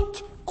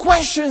put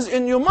questions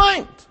in your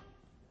mind.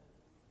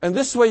 And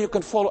this way you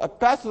can follow a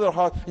path to their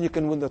heart and you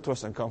can win their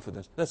trust and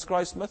confidence. That's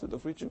Christ's method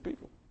of reaching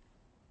people.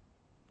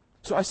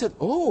 So I said,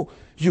 oh,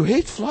 you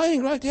hate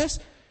flying, right? Yes.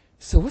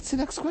 So what's the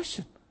next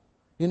question?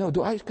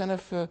 Do I kind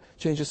of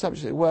change the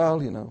subject? Say, well,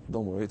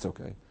 don't worry, it's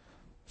okay.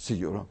 See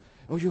you around.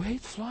 Oh, you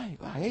hate flying.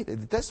 Oh, I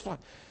detest flying.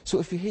 So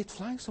if you hate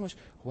flying so much,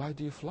 why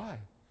do you fly?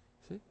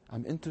 See,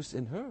 I'm interested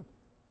in her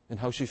and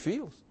how she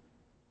feels.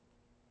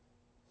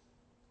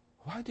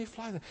 Why do you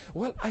fly then?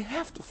 Well, I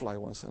have to fly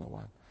once in a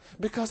while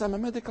because I'm a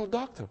medical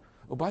doctor.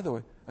 Oh, by the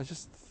way, I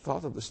just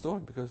thought of the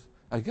story because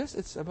I guess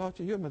it's about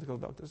you. You're a medical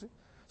doctor, see?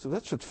 So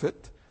that should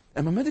fit.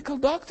 I'm a medical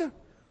doctor.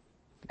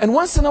 And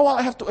once in a while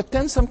I have to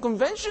attend some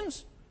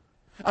conventions.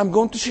 I'm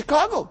going to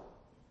Chicago.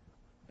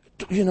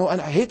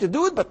 And I hate to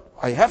do it, but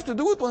I have to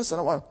do it once in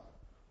a while.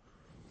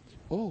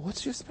 Oh,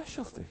 what's your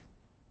specialty?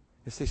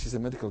 You say she's a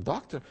medical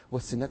doctor.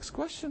 What's the next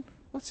question?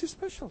 What's your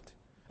specialty?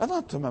 I don't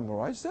have to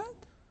memorize that.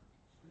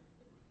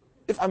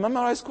 If I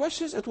memorize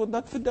questions, it would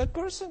not fit that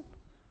person.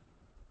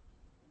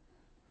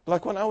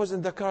 Like when I was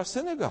in Dakar,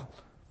 Senegal,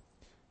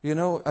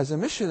 as a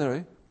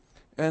missionary,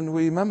 and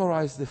we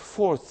memorized the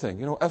fourth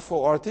thing,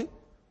 F-O-R-T,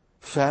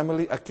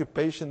 family,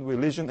 occupation,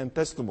 religion, and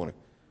testimony.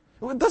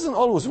 Well, it doesn't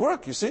always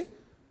work, you see.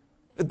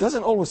 It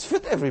doesn't always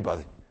fit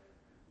everybody.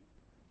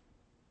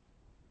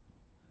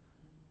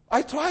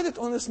 I tried it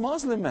on this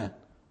Muslim man.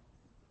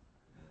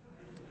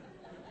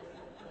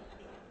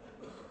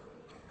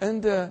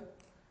 And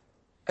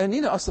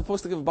I was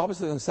supposed to give a Bible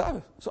study on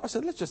Sabbath. So I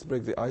said, let's just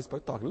break the ice by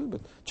talking a little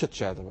bit,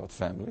 chit-chat about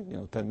family,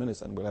 10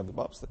 minutes and we'll have the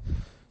Bible study.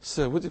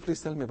 So would you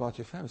please tell me about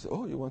your family? I said,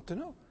 oh, you want to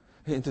know?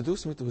 He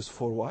introduced me to his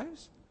 4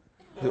 wives,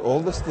 the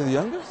oldest to the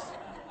youngest.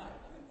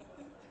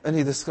 And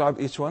he described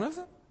each one of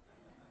them.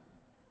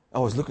 I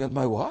was looking at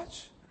my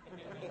watch.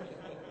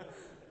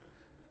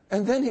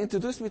 And then he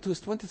introduced me to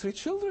his 23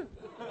 children.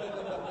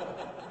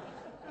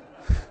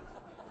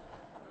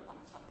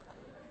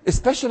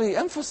 Especially he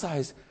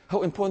emphasized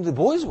how important the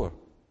boys were.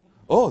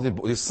 Oh,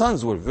 the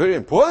sons were very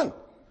important.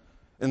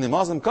 In the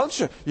Muslim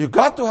culture, you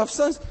got to have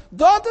sons.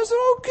 Daughters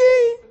are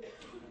okay.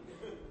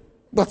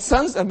 But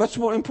sons are much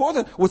more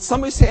important. Would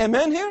somebody say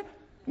amen here?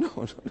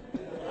 No.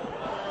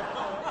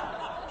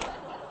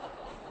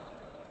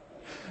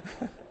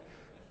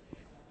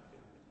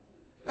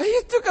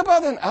 It took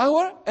about an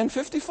hour and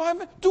 55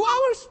 minutes, 2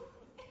 hours.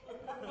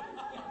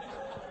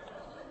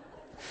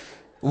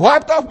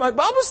 Wiped off my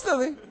Bible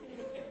study.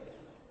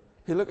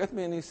 He looked at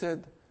me and he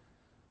said,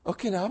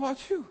 okay, now how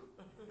about you?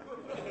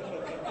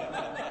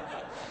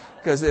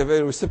 Because they're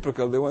very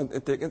reciprocal. They want to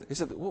take it. He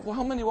said, well,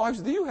 how many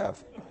wives do you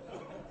have?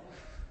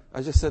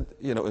 I just said,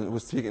 it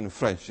was speaking in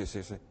French. He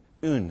said,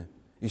 une.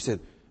 He said,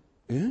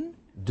 une,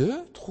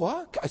 deux,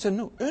 trois, quatre. I said,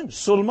 no, une,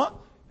 seulement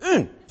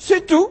une.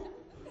 C'est tout.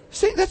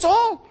 See, that's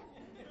all.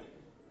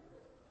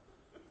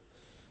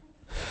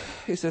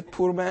 He said,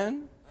 poor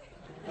man.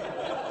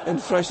 In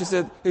French, he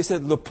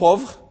said, le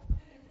pauvre,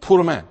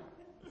 poor man.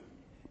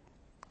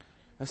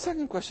 The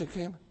second question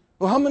came,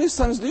 well, how many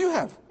sons do you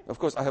have? Of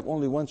course, I have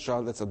only one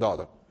child, that's a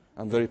daughter.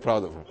 I'm very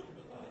proud of her.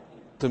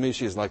 To me,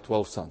 she is like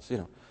 12 sons,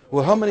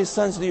 Well, how many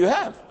sons do you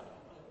have?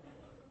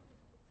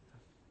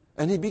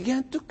 And he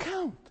began to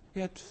count. He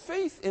had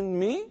faith in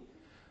me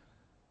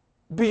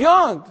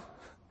beyond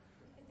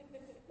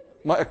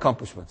my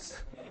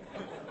accomplishments.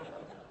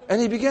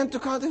 And he began to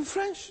count in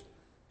French.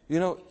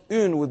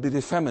 Une would be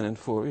the feminine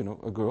for,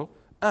 a girl.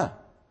 Un,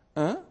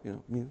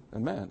 mean a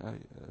man,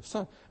 a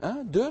son.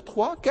 Un, deux,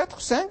 trois,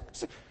 quatre, cinq,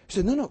 six. He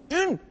said, no,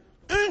 une.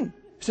 He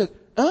said,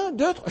 un,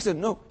 deux, trois. I said,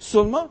 no,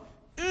 seulement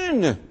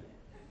une.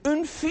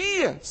 Une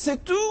fille,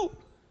 c'est tout.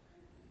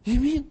 You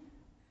mean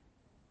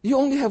you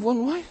only have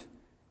one wife?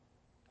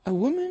 A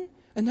woman?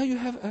 And now you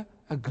have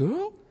A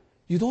girl?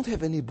 You don't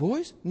have any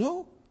boys?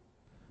 No.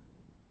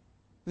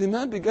 The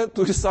man began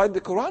to recite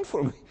the Quran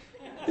for me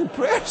in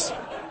prayers.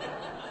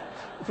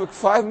 For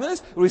 5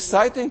 minutes,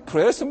 reciting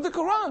prayers from the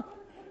Quran.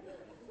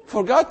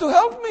 For God to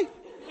help me.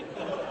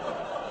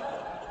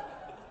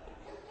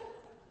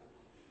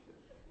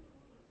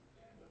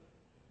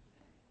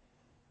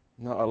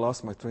 Now I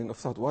lost my train of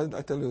thought. Why did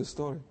I tell you the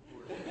story?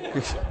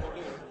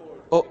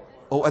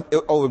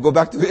 We'll go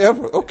back to the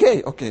airport.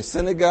 Okay.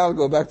 Senegal,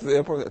 go back to the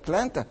airport.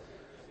 Atlanta.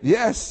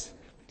 Yes.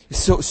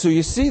 So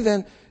you see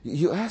then,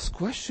 you ask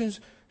questions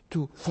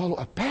to follow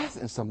a path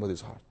in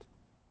somebody's heart.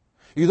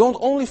 You don't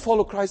only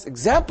follow Christ's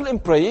example in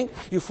praying,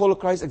 you follow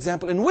Christ's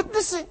example in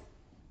witnessing.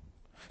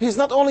 He's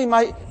not only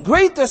my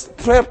greatest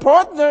prayer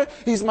partner,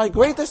 he's my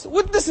greatest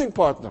witnessing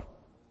partner.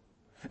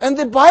 And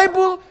the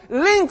Bible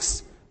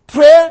links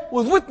prayer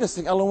with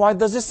witnessing. Ellen White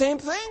does the same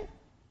thing.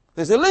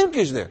 There's a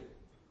linkage there.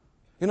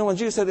 You know, when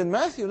Jesus said in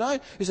Matthew 9,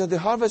 he said, the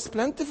harvest is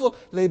plentiful,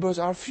 laborers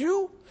are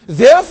few.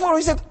 Therefore,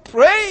 he said,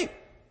 pray.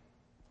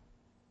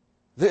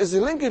 There is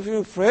a linkage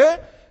between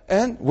prayer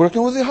and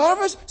working with the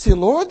harvest. Say,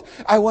 Lord,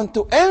 I want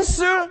to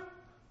answer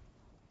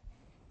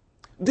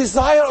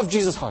desire of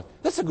Jesus' heart.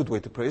 That's a good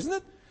way to pray, isn't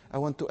it? I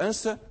want to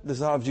answer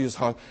desire of Jesus'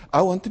 heart.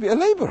 I want to be a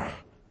laborer.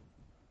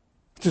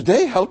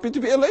 Today, help me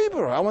to be a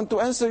laborer. I want to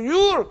answer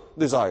your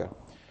desire.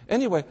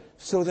 Anyway,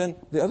 so then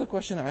the other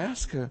question I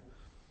asked her,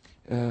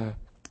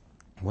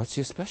 what's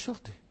your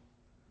specialty?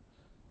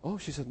 Oh,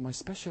 she said, my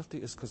specialty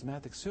is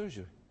cosmetic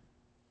surgery.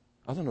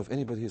 I don't know if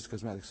anybody is a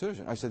cosmetic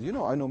surgeon. I said,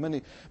 I know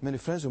many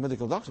friends who are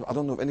medical doctors, but I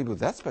don't know of anybody with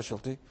that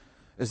specialty.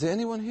 Is there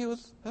anyone here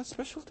with that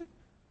specialty?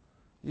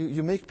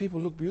 You make people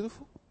look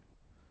beautiful?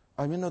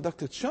 I mean,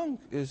 Dr. Chung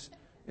is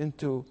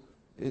into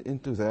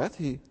that.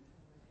 You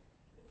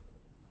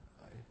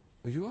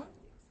are?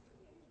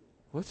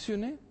 What's your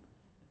name?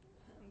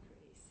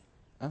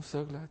 I'm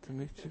so glad to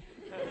meet you.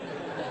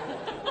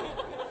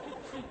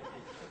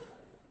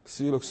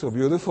 So you look so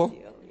beautiful.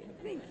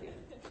 Thank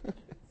you.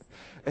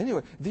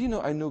 Anyway, do you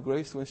know I knew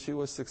Grace when she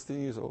was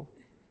 16 years old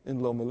in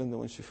Loma Linda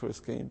when she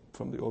first came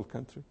from the old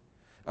country?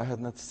 I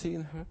had not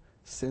seen her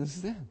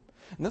since then.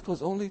 And that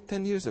was only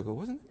 10 years ago,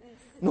 wasn't it?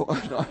 No.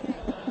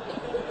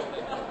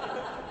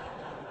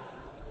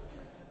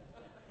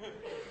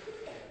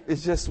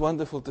 It's just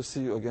wonderful to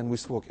see you again. We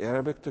spoke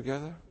Arabic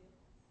together.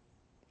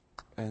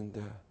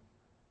 And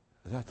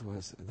that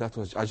was, let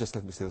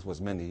me say, that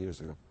was many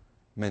years ago.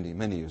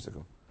 Many years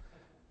ago.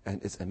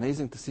 And it's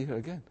amazing to see her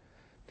again.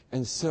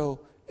 And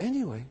so,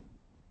 anyway,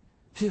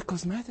 she had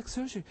cosmetic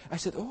surgery. I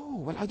said,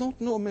 I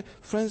don't know my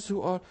friends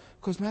who are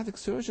cosmetic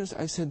surgeons.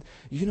 I said,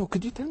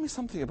 could you tell me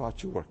something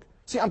about your work?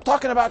 See, I'm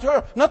talking about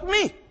her, not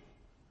me.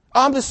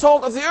 I'm the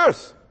salt of the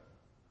earth.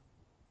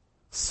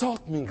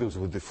 Salt mingles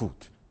with the food.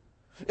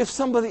 If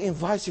somebody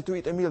invites you to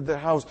eat a meal at their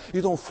house,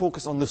 you don't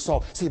focus on the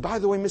salt. Say, by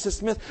the way, Mrs.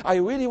 Smith, I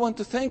really want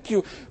to thank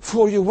you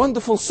for your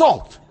wonderful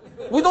salt.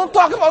 We don't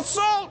talk about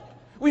salt.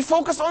 We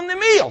focus on the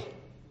meal.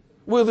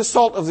 We're the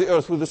salt of the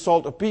earth. We're the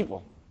salt of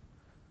people.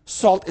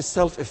 Salt is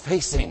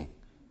self-effacing.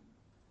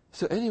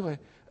 So anyway,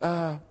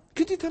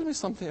 could you tell me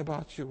something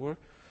about your work?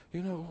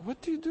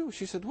 What do you do?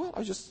 She said,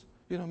 I just,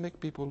 make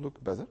people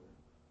look better.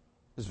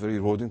 It's very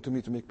rewarding to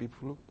me to make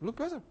people look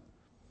better.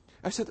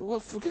 I said,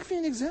 give me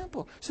an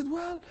example. She said,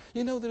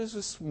 there is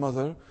this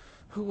mother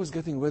who was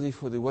getting ready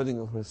for the wedding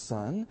of her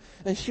son,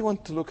 and she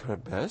wanted to look her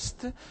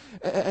best.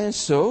 And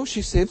so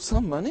she saved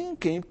some money and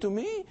came to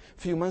me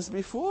a few months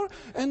before,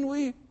 and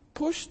we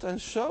pushed and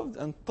shoved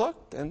and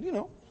tucked and,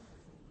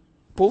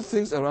 pulled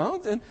things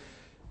around. And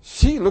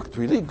she looked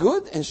really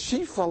good, and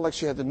she felt like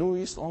she had a new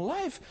lease on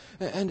life.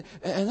 And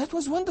that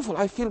was wonderful.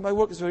 I feel my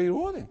work is very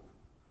rewarding.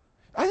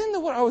 I didn't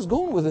know where I was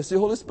going with this. The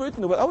Holy Spirit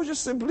knew, but I was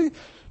just simply,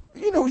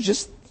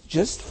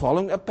 just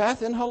following a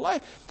path in her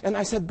life. And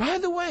I said, by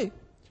the way,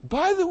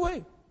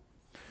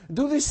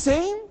 do the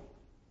same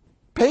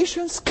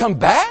patients come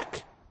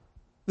back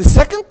the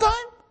second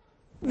time?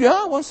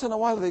 Yeah, once in a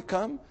while they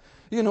come.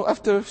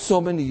 After so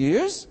many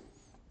years,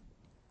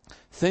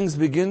 things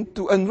begin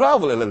to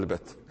unravel a little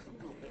bit.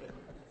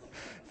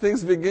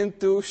 Things begin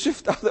to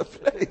shift out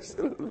of place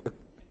a little bit.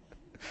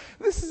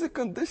 This is a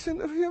condition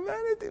of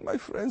humanity, my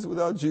friends.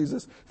 Without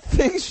Jesus,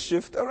 things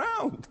shift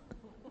around.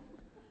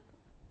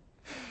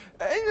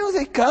 And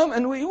they come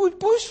and we would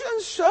push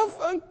and shove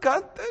and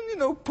cut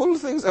and, pull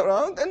things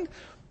around, and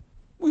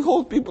we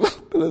hold people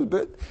up a little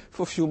bit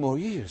for a few more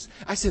years.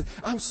 I said,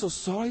 I'm so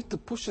sorry to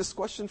push this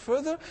question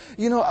further.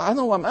 I don't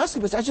know what I'm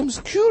asking, but I'm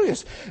just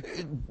curious.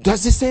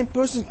 Does the same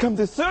person come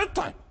the third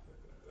time?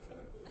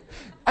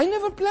 I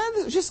never planned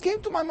it. It just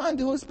came to my mind.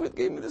 The Holy Spirit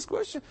gave me this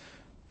question.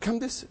 Come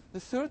the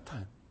third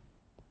time?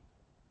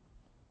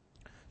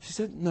 She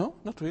said, no,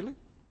 not really.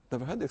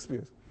 Never had the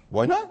experience.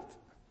 Why not?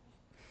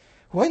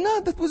 Why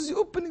not? That was the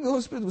opening the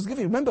Holy Spirit was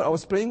giving. Remember, I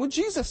was praying with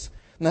Jesus.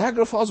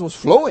 Niagara Falls was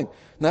flowing.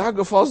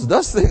 Niagara Falls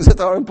does things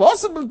that are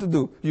impossible to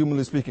do,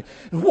 humanly speaking.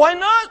 Why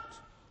not?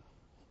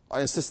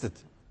 I insisted.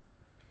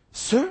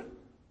 Sir,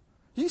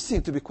 you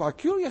seem to be quite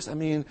curious. I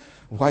mean,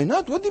 why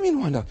not? What do you mean,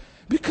 why not?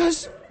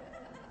 Because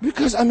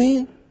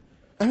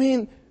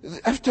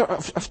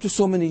After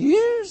so many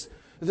years,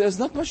 there's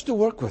not much to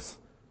work with.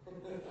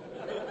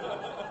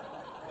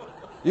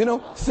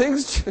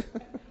 Things...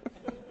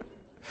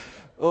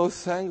 Oh,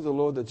 thank the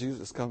Lord that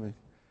Jesus is coming.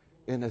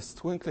 In a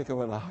twinkling of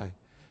an eye,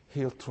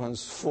 He'll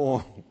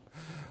transform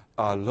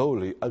our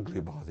lowly,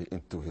 ugly body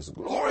into His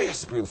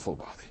glorious, beautiful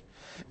body.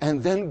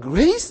 And then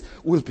grace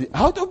will be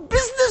out of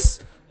business.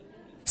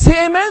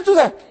 Say amen to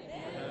that.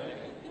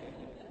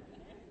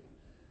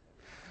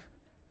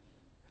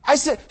 I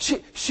said,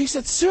 she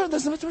said, sir,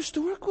 there's not much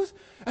to work with.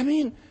 I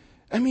mean,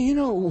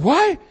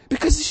 why?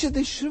 Because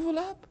they shrivel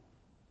up.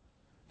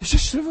 They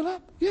just shrivel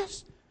up.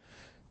 Yes.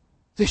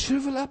 They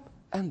shrivel up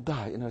and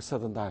die. In our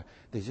southern diet,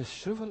 they just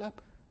shrivel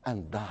up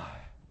and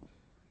die.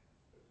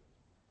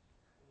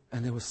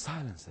 And there was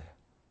silence there.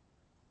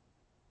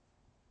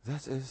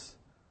 That is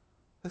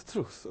the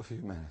truth of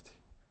humanity.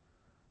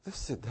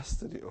 That's the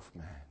destiny of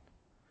man.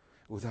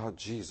 Without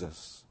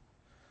Jesus,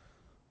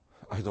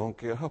 I don't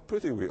care how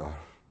pretty we are.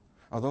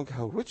 I don't care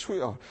how rich we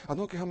are. I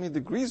don't care how many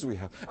degrees we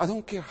have. I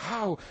don't care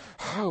how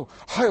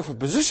high of a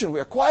position we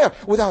acquire.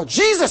 Without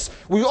Jesus,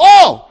 we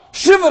all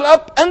shrivel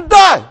up and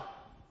die.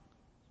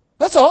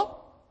 That's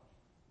all.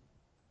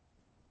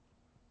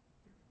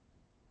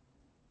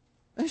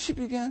 And she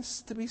began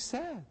to be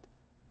sad.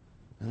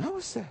 And I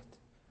was sad.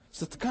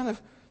 So to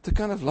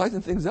kind of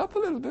lighten things up a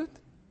little bit.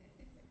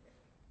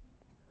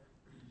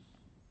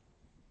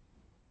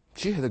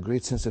 She had a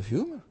great sense of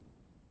humor.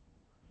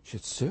 She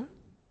said, sir,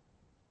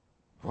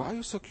 why are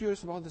you so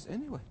curious about this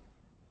anyway?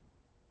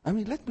 I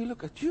mean, let me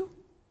look at you.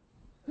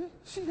 Yeah,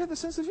 she had a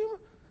sense of humor.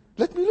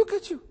 Let me look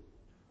at you.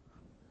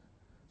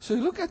 So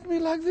you look at me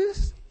like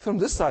this, from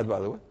this side, by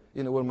the way,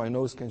 where my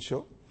nose can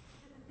show.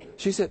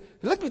 She said,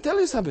 let me tell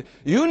you something.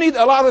 You need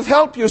a lot of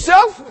help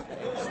yourself.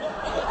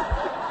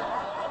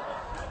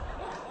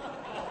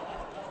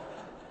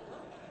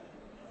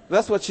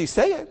 That's what she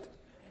said.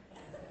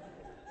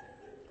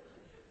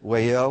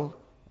 Well,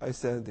 I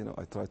said,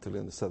 I tried to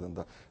learn the southern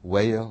dialect.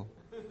 Well,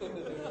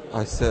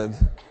 I said,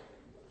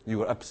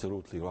 you are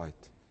absolutely right.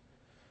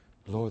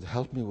 Lord,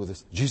 help me with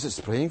this. Jesus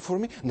is praying for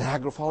me.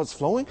 Niagara Falls is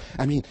flowing.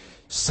 I mean,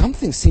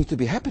 something seems to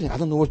be happening. I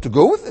don't know where to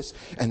go with this.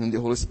 And then the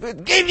Holy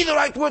Spirit gave me the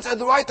right words at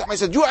the right time. I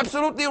said, you're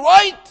absolutely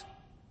right.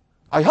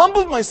 I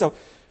humbled myself.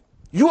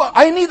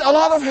 I need a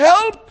lot of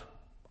help.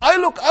 I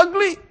look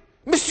ugly.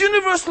 Miss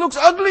Universe looks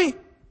ugly.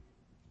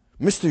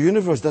 Mr.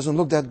 Universe doesn't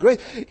look that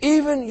great.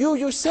 Even you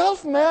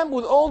yourself, ma'am,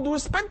 with all due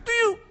respect to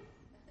you.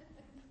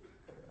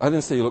 I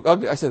didn't say you look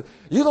ugly. I said,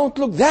 you don't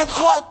look that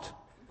hot.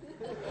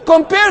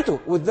 Compared to,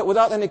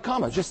 without any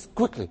comma, just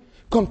quickly,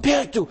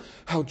 compared to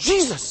how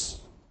Jesus,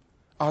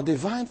 our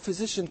divine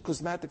physician,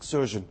 cosmetic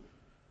surgeon,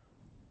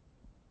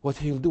 what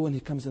He'll do when He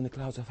comes in the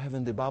clouds of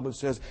heaven, the Bible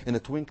says, in a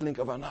twinkling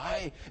of an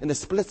eye, in a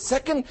split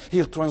second,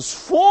 He'll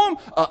transform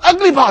our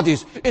ugly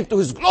bodies into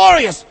His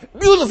glorious,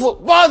 beautiful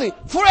body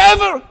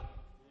forever.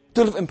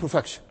 To live in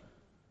perfection.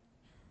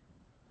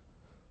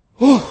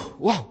 Oh,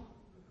 wow.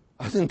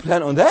 I didn't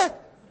plan on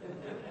that.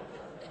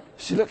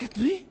 She looked at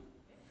me.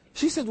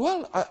 She said,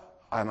 well,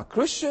 I'm a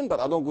Christian, but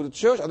I don't go to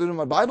church. I don't read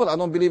my Bible. I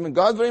don't believe in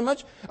God very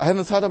much. I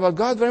haven't thought about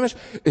God very much.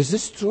 Is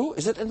this true?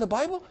 Is it in the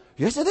Bible?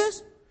 Yes, it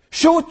is.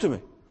 Show it to me.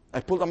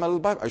 I pulled out my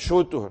little Bible. I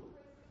showed it to her.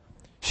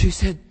 She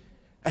said,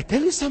 I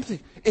tell you something.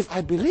 If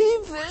I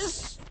believe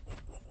this,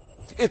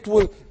 it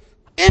will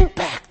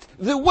impact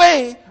the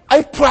way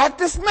I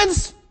practice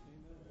medicine.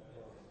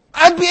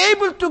 I'd be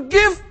able to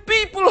give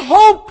people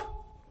hope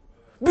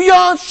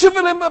beyond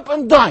shriveling up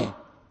and dying.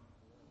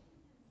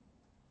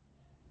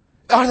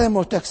 Are there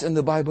more texts in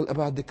the Bible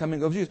about the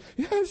coming of Jesus?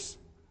 Yes.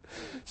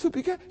 So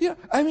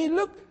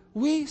look,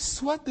 we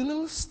sweat the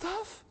little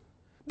stuff.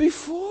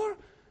 Before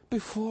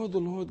the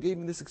Lord gave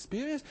me this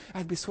experience,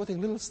 I'd be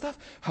sweating little stuff.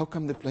 How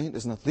come the plane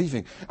is not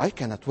leaving? I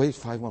cannot wait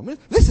 5 more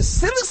minutes. This is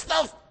silly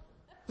stuff.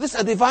 This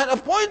is a divine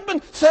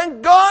appointment.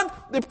 Thank God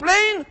the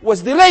plane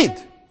was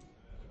delayed.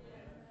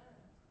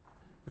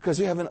 Because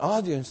we have an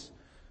audience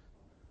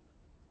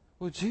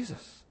with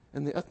Jesus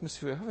in the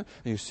atmosphere of heaven.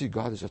 And you see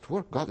God is at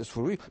work. God is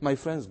for real. My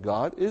friends,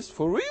 God is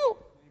for real.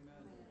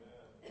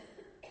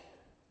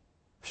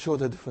 Show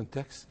the different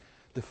texts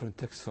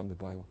from the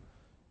Bible.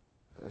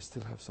 I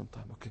still have some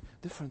time. Okay,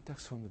 different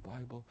texts from the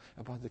Bible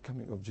about the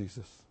coming of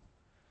Jesus.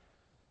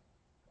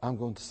 I'm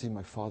going to see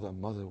my father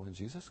and mother when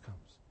Jesus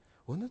comes.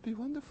 Wouldn't it be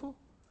wonderful?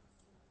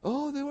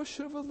 Oh, they were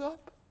shriveled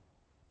up.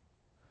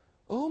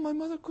 Oh, my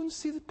mother couldn't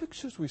see the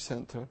pictures we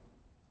sent her.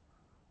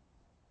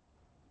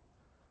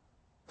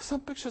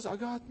 Some pictures I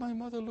got, my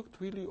mother looked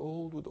really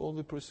old with all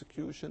the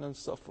persecution and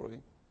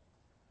suffering.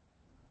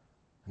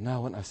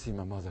 Now when I see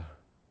my mother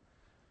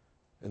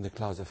in the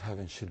clouds of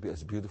heaven, she'll be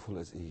as beautiful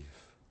as Eve.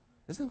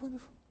 Isn't it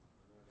wonderful?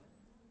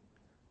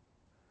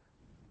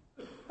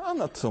 I'm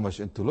not so much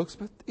into looks,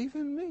 but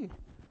even me,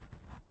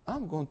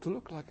 I'm going to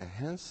look like a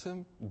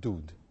handsome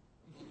dude.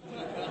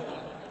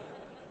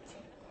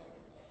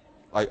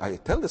 I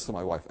tell this to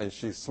my wife, and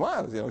she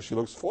smiles. She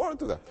looks forward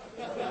to that.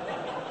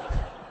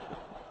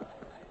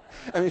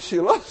 I mean, she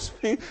loves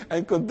me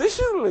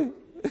unconditionally.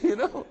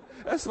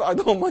 That's why I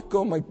don't mind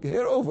comb my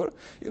hair over.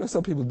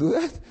 Some people do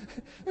that.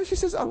 And she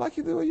says, I like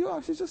you the way you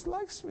are. She just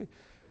likes me.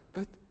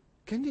 But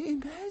can you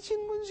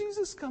imagine when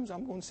Jesus comes,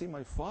 I'm going to see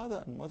my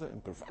father and mother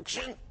in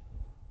perfection?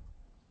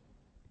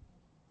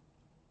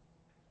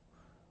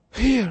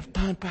 Here,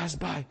 time passed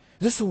by.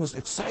 This one was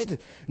excited.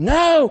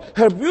 Now,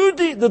 her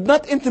beauty did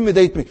not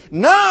intimidate me.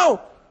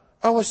 Now,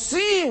 I was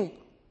seeing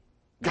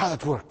God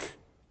at work.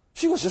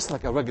 She was just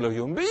like a regular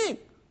human being.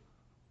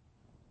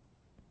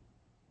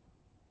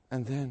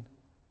 And then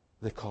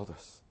they called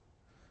us.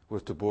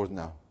 We're to board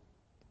now.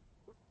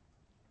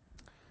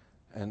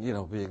 And,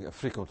 being a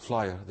frequent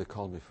flyer, they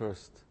called me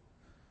first.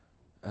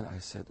 And I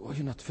said, well,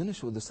 you're not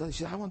finished with the study.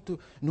 She said, I want to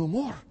know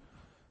more.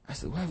 I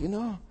said,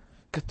 well,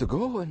 got to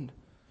go. And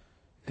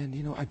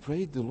I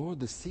prayed the Lord,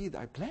 the seed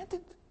I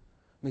planted,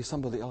 may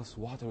somebody else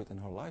water it in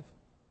her life.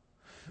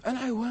 And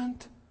I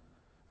went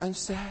and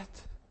sat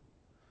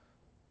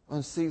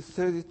on seat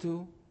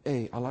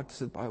 32A. I like to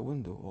sit by a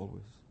window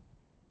always.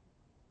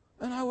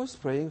 And I was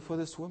praying for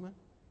this woman,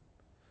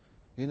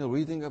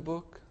 reading a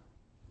book.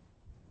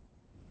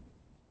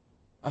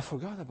 I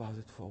forgot about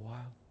it for a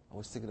while. I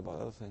was thinking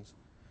about other things.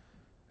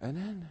 And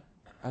then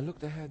I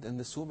looked ahead, and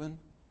this woman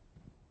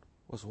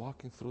was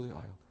walking through the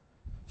aisle.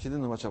 She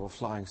didn't know much about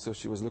flying, so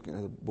she was looking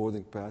at the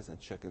boarding pass and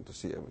checking to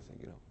see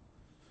everything,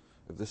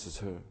 if this is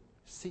her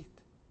seat.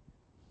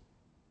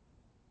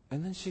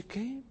 And then she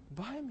came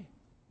by me.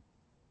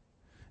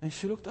 And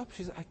she looked up.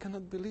 She said, I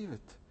cannot believe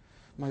it.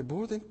 My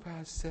boarding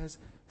pass says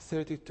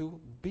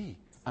 32B.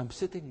 I'm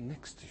sitting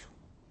next to you.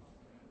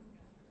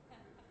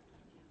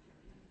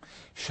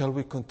 Shall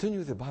we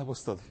continue the Bible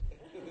study?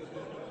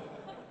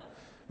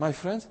 My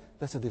friends,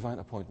 that's a divine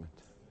appointment.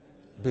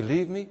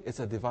 Believe me, it's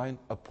a divine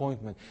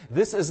appointment.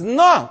 This is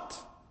not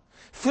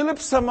Philip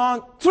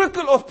Samaan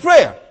trickle of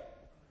prayer.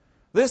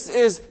 This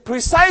is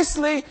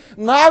precisely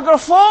Niagara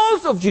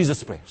Falls of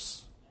Jesus'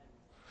 prayers.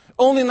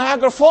 Only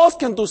Niagara Falls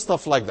can do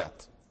stuff like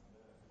that.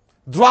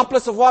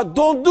 Droplets of water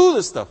don't do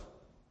this stuff.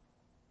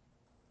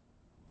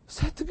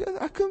 Sat together,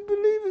 I couldn't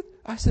believe it.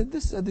 I said,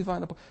 this is a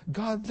divine appointment.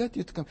 God led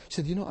you to come.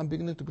 She said, I'm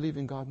beginning to believe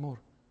in God more.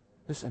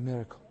 This is a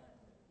miracle.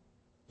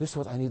 This is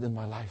what I need in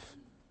my life.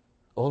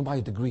 All my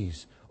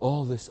degrees,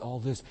 all this,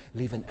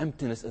 leave an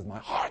emptiness in my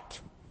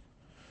heart.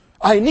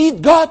 I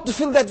need God to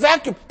fill that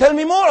vacuum. Tell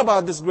me more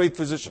about this great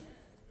physician,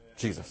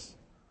 Jesus.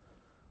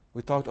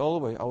 We talked all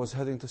the way. I was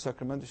heading to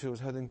Sacramento. She was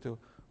heading to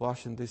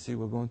Washington, D.C.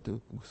 We're going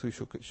through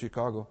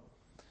Chicago.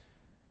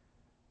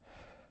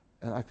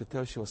 And I could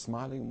tell she was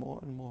smiling more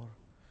and more.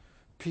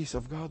 Peace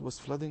of God was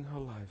flooding her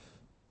life.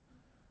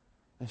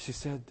 And she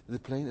said, the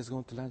plane is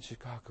going to land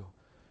Chicago.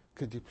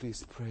 Could you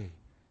please pray?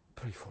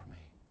 Pray for me.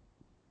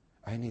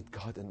 I need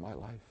God in my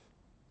life.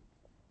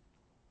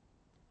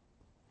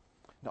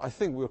 Now, I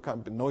think we were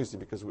kind of noisy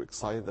because we're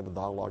excited about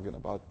dialoguing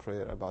about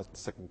prayer, about the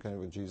second coming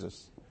with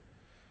Jesus.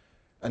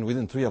 And we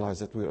didn't realize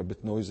that we were a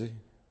bit noisy,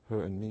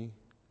 her and me.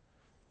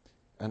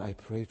 And I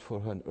prayed for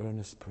her an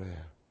earnest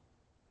prayer.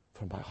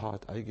 From my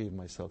heart, I gave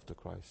myself to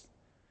Christ.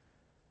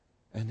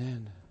 And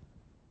then,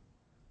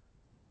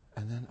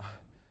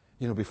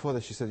 before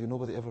that, she said,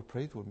 nobody ever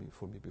prayed for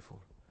me before.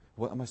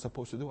 What am I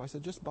supposed to do? I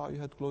said, just bow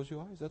your head, close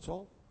your eyes, that's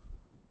all.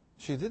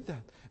 She did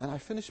that. And I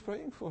finished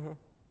praying for her.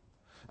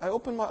 I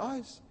opened my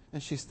eyes,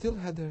 and she still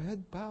had her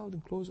head bowed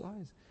and closed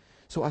eyes.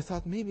 So I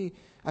thought maybe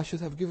I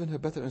should have given her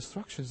better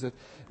instructions that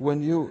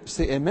when you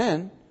say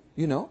amen,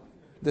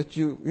 that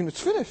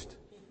it's finished.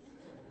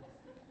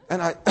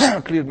 And I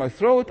cleared my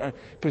throat and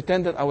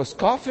pretended I was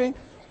coughing.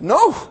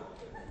 No!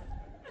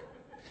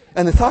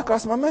 And the thought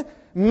crossed my mind,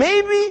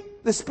 maybe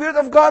the Spirit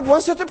of God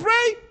wants you to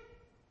pray.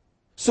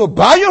 So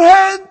bow your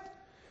head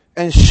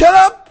and shut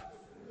up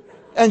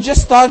and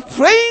just start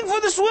praying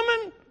for this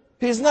woman.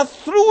 He's not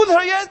through with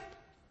her yet.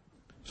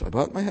 So I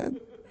bowed my head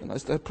and I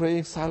started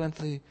praying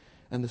silently,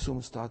 and this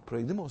woman started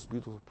praying the most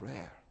beautiful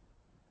prayer,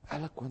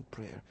 eloquent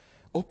prayer,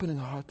 opening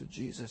her heart to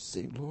Jesus,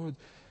 saying, Lord,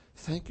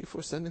 thank you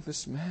for sending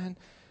this man.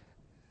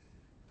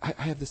 I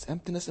have this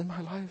emptiness in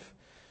my life.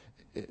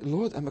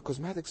 Lord, I'm a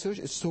cosmetic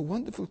surgeon. It's so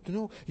wonderful to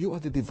know you are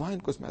the divine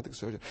cosmetic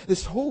surgeon.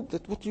 This hope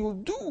that what you will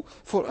do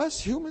for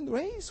us, human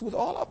race, with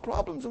all our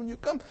problems when you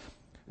come.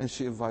 And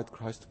she invited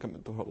Christ to come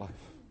into her life.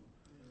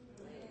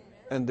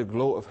 And the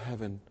glow of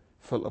heaven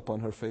fell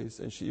upon her face,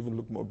 and she even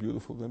looked more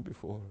beautiful than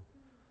before.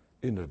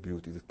 Inner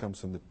beauty that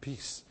comes from the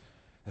peace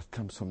that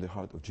comes from the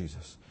heart of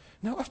Jesus.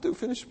 Now, after we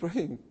finished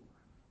praying,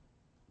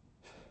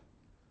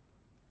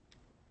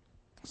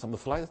 some of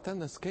the flight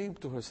attendants came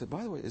to her and said,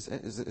 by the way, is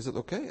it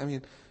okay? I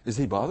mean, is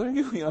he bothering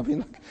you?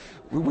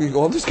 We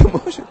all this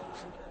commotion.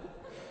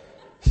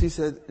 She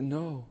said,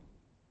 no,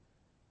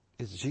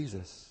 it's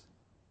Jesus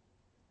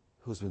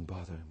who's been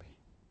bothering me.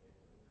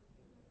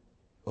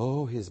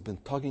 Oh, he's been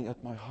tugging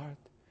at my heart.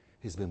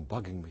 He's been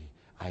bugging me.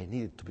 I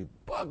needed to be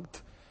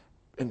bugged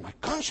in my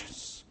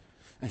conscience.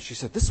 And she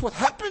said, this is what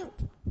happened.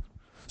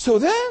 So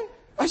then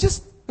I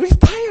just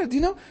retired,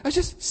 I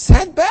just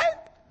sat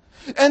back.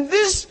 And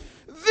this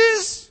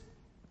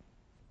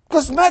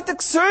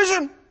cosmetic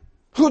surgeon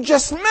who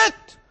just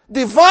met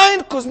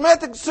divine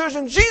cosmetic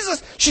surgeon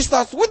Jesus. She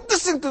starts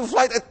witnessing to the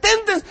flight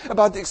attendants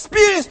about the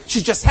experience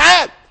she just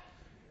had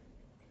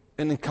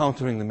in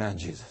encountering the man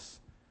Jesus.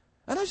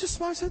 And I just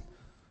smiled and said,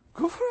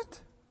 go for it.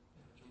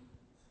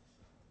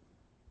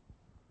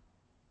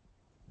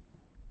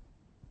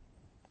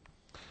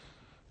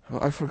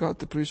 Well, I forgot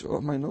to preach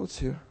all my notes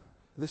here.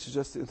 This is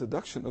just the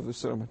introduction of the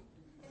sermon.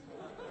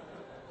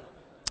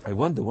 I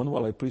wonder when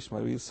will I preach my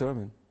real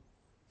sermon?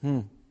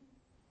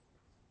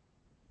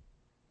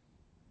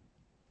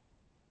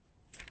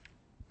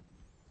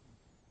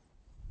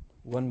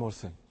 One more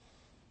thing.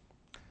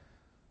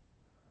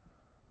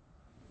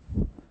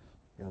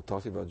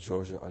 Talking about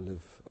Georgia, I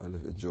live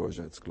in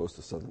Georgia. It's close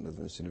to Southern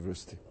Adventist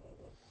University.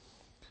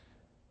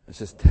 I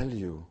just tell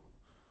you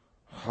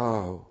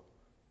how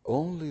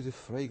only the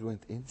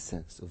fragrant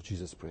incense of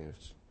Jesus'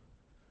 prayers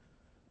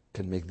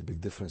can make the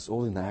big difference.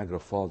 Only Niagara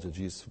Falls of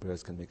Jesus'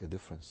 prayers can make a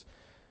difference.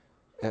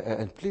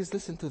 And please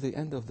listen to the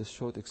end of this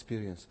short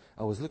experience.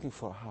 I was looking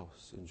for a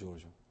house in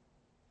Georgia,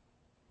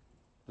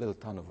 little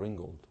town of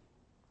Ringgold.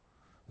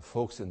 The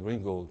folks in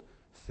Ringgold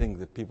think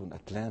that people in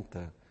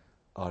Atlanta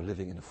are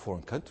living in a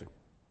foreign country,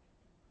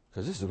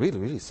 because this is really,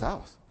 really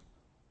South.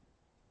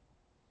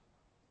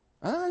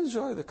 And I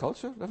enjoy the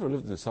culture. Never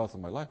lived in the South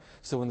in my life.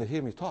 So when they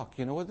hear me talk,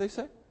 you know what they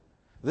say?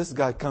 This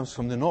guy comes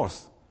from the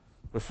North,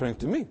 referring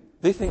to me.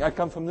 They think I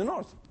come from the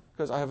North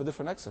because I have a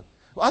different accent.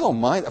 Well, I don't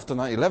mind after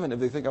 9/11 if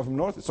they think I'm from the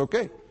North. It's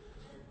okay.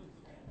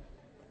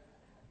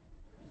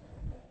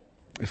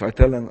 If I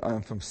tell them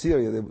I'm from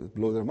Syria, they would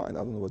blow their mind.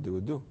 I don't know what they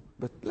would do.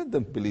 But let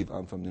them believe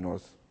I'm from the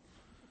North.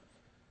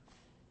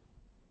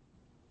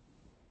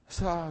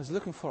 So I was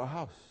looking for a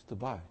house to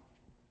buy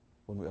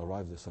when we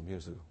arrived there some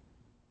years ago.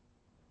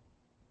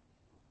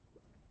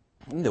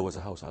 And there was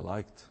a house I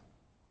liked.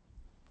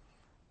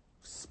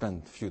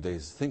 Spent a few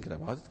days thinking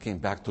about it. Came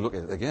back to look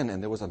at it again,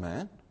 and there was a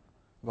man,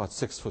 about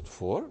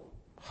 6'4",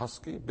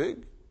 husky,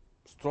 big,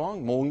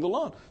 strong, mowing the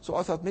lawn. So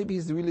I thought maybe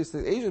he's the real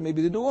estate agent,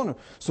 maybe the new owner.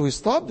 So he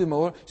stopped him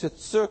over. He said,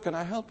 "Sir, can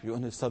I help you?"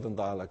 in his southern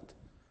dialect.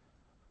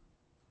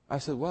 I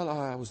said, "Well,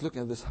 I was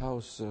looking at this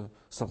house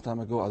some time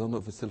ago. I don't know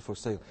if it's still for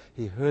sale."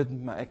 He heard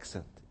my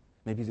accent,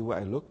 maybe the way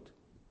I looked.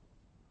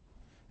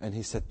 And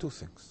he said two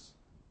things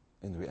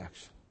in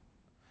reaction.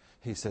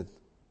 He said,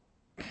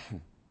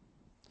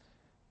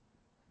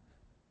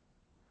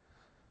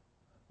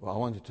 "Well, I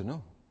want you to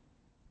know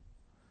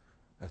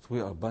that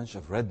we are a bunch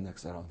of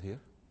rednecks around here."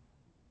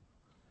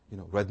 You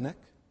know, redneck?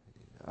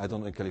 I don't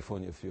know in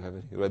California if you have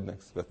any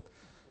rednecks, but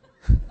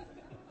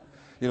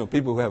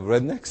people who have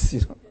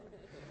rednecks,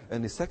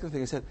 And the second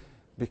thing he said,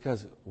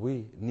 because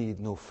we need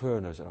no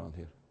foreigners around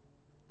here.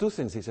 Two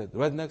things he said,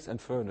 rednecks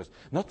and foreigners.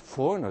 Not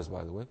foreigners,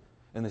 by the way.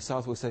 In the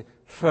South we say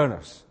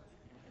foreigners.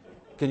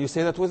 Can you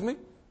say that with me?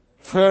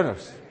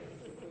 Foreigners.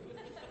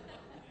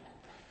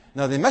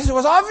 Now the message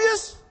was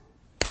obvious.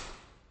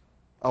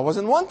 I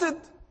wasn't wanted.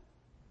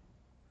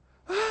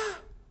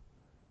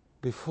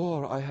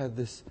 Before I had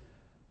this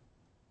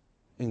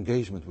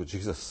engagement with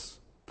Jesus,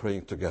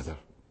 praying together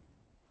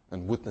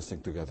and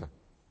witnessing together,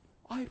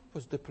 I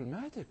was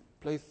diplomatic,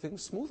 played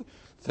things smoothly.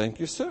 "Thank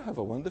you, sir. Have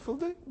a wonderful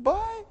day.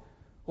 Bye.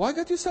 Why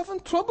get yourself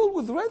in trouble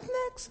with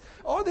rednecks?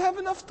 Oh, they have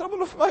enough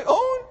trouble of my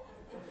own."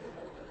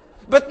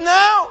 But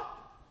now,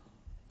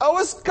 I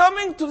was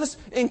coming to this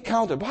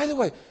encounter. By the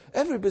way,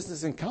 every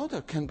business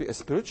encounter can be a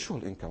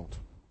spiritual encounter.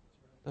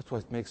 That's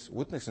what makes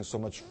witnessing so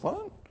much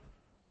fun.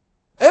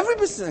 Every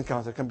business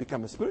encounter can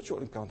become a spiritual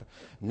encounter.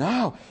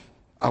 Now,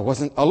 I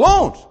wasn't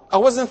alone. I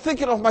wasn't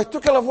thinking of my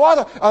trickle of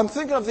water. I'm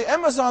thinking of the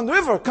Amazon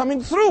River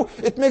coming through.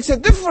 It makes a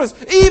difference,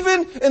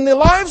 even in the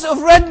lives of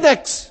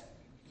rednecks.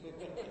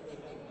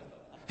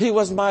 He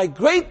was my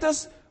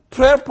greatest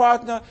prayer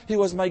partner. He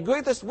was my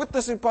greatest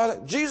witnessing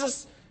partner.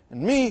 Jesus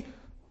and me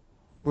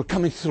were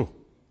coming through.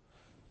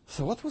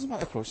 So what was my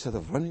approach? Instead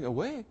of running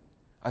away,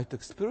 I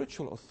took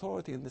spiritual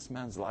authority in this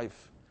man's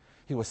life.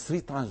 He was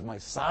 3 times my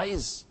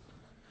size.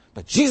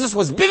 But Jesus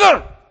was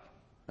bigger,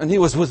 and he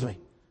was with me.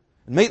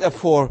 It made up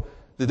for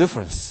the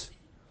difference.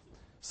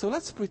 So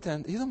let's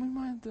pretend. You don't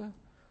mind?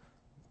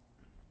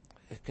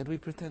 Can we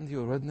pretend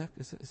you're a redneck?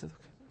 Is that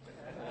okay?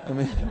 I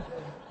mean,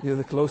 you're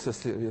the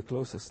closest here. You're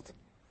closest.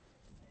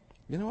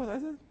 You know what I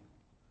did?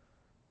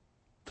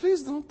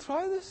 Please don't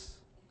try this.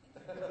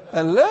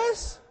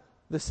 Unless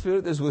the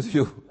Spirit is with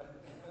you.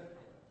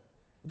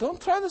 Don't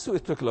try this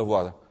with a trickle of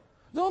water.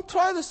 Don't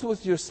try this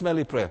with your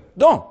smelly prayer.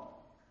 Don't.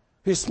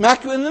 He'll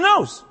smack you in the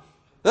nose.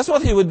 That's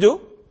what he would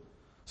do.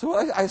 So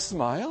I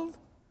smiled.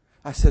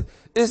 I said,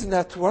 "Isn't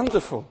that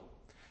wonderful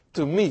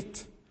to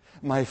meet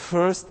my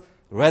first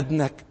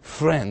redneck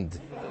friend?"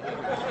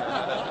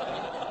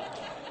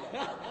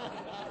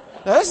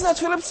 Now, isn't that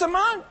Philip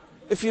Samaan?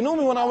 If you knew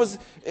me when I was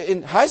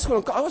in high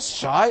school, I was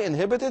shy,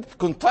 inhibited,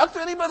 couldn't talk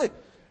to anybody.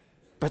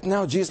 But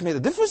now Jesus made a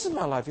difference in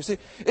my life. You see,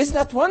 isn't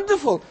that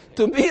wonderful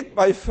to meet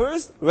my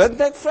first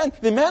redneck friend?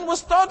 The man was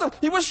startled.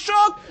 He was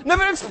shocked.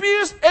 Never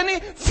experienced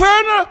any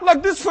foreigner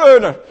like this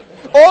foreigner.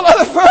 All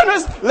other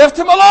foreigners left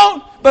him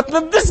alone, but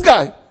not this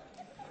guy.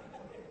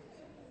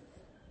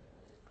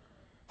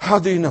 How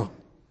do you know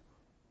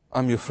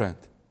I'm your friend?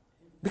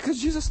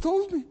 Because Jesus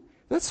told me.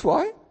 That's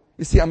why.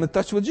 You see, I'm in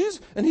touch with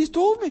Jesus. And He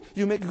told me,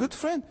 you make a good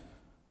friend.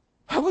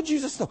 How would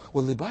Jesus know?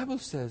 Well, the Bible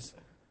says,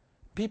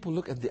 people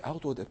look at the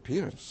outward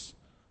appearance.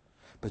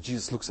 But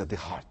Jesus looks at the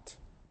heart.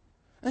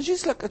 And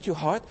Jesus looked at your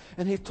heart,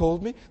 and He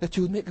told me that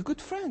you would make a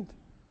good friend.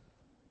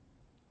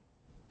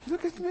 He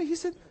looked at me, He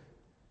said,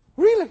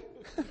 really?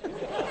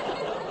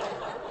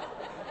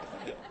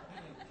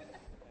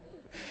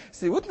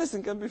 See,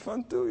 witnessing can be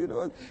fun too, you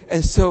know.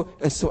 And so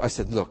I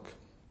said, look,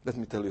 let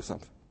me tell you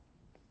something.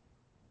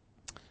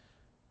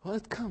 When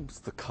it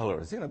comes to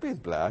colors, be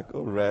it black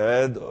or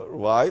red or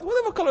white,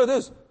 whatever color it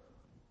is,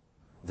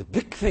 the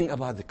big thing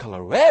about the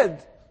color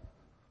red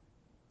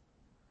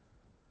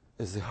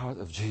is the heart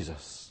of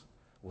Jesus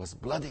was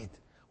bloodied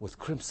with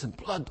crimson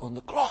blood on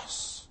the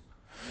cross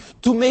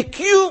to make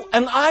you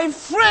and I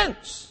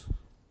friends.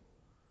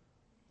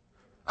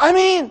 I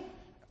mean,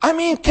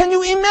 can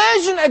you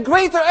imagine a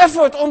greater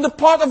effort on the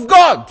part of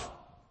God?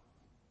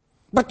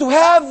 But to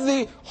have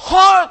the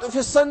heart of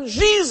His Son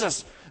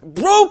Jesus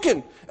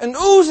broken and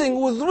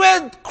oozing with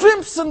red,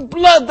 crimson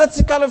blood, that's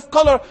the kind of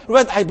color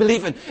red I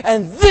believe in.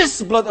 And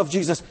this blood of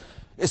Jesus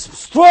is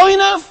strong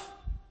enough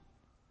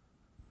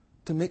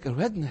to make a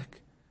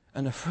redneck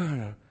and a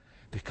foreigner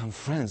become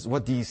friends.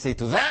 What do you say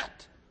to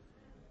that?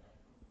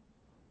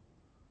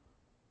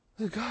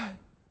 The guy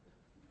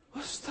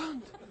was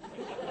stunned.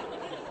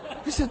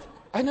 He said,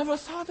 I never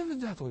thought of it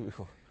that way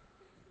before.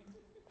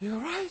 You're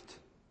right.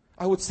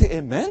 I would say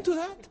amen to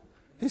that.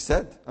 He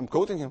said, I'm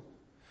quoting him.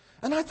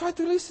 And I tried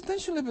to release the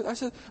tension a little bit. I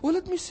said, well,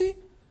 let me see.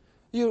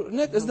 Your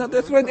neck is not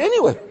that red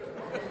anyway.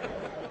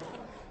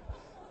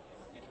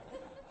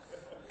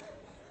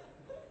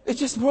 It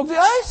just broke the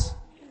ice.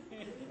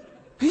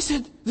 He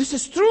said, this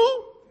is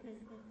true.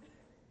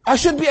 I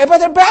should be a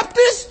better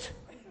Baptist.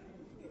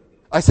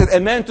 I said,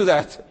 amen to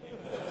that.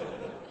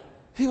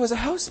 He was a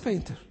house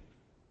painter.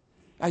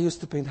 I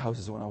used to paint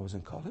houses when I was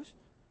in college.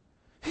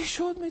 He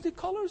showed me the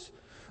colors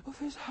of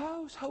his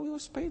house, how he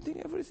was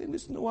painting everything,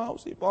 this new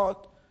house he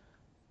bought.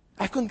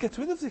 I couldn't get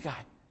rid of the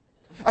guy.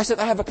 I said,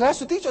 I have a class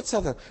to teach at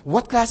Southern.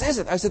 What class is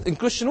it? I said, in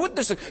Christian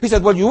witnessing. He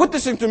said, well, you're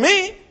witnessing to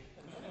me.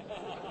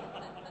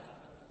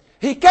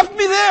 He kept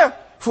me there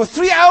for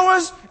 3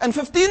 hours and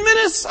 15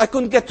 minutes. I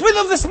couldn't get rid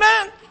of this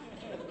man.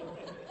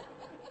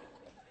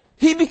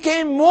 He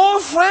became more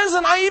friends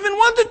than I even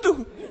wanted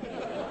to.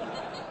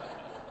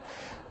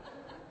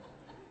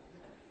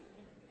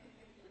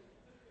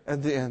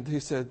 At the end, he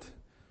said,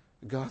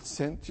 God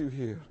sent you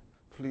here.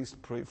 Please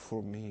pray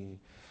for me.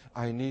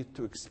 I need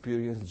to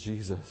experience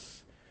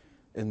Jesus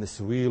in this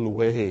real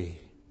way.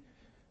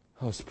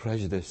 I was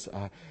prejudiced.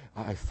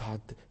 I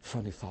thought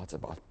funny thoughts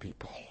about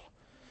people.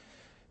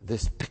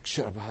 This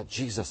picture about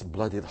Jesus'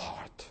 bloodied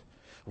heart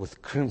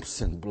with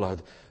crimson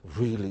blood,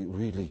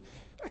 really,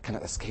 I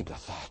cannot escape the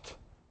thought.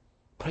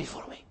 Pray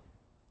for me.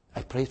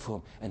 I prayed for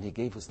him, and he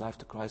gave his life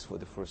to Christ for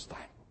the first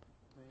time.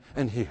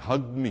 And he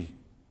hugged me.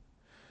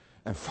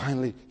 And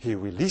finally, he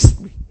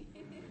released me.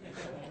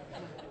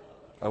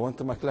 I went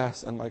to my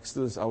class, and my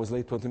students, I was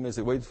late 20 minutes.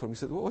 They waited for me. He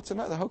said, well, what's the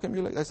matter? How come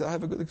you're late? I said, I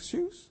have a good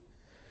excuse.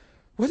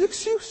 What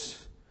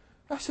excuse?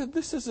 I said,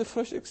 this is a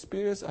fresh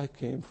experience I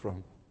came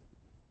from.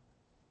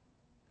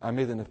 I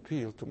made an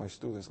appeal to my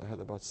students. I had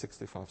about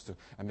 65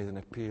 students. I made an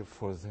appeal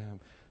for them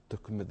to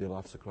commit their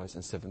lives to Christ,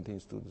 and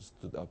 17 students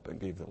stood up and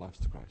gave their lives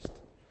to Christ.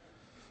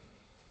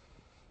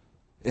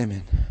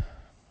 Amen.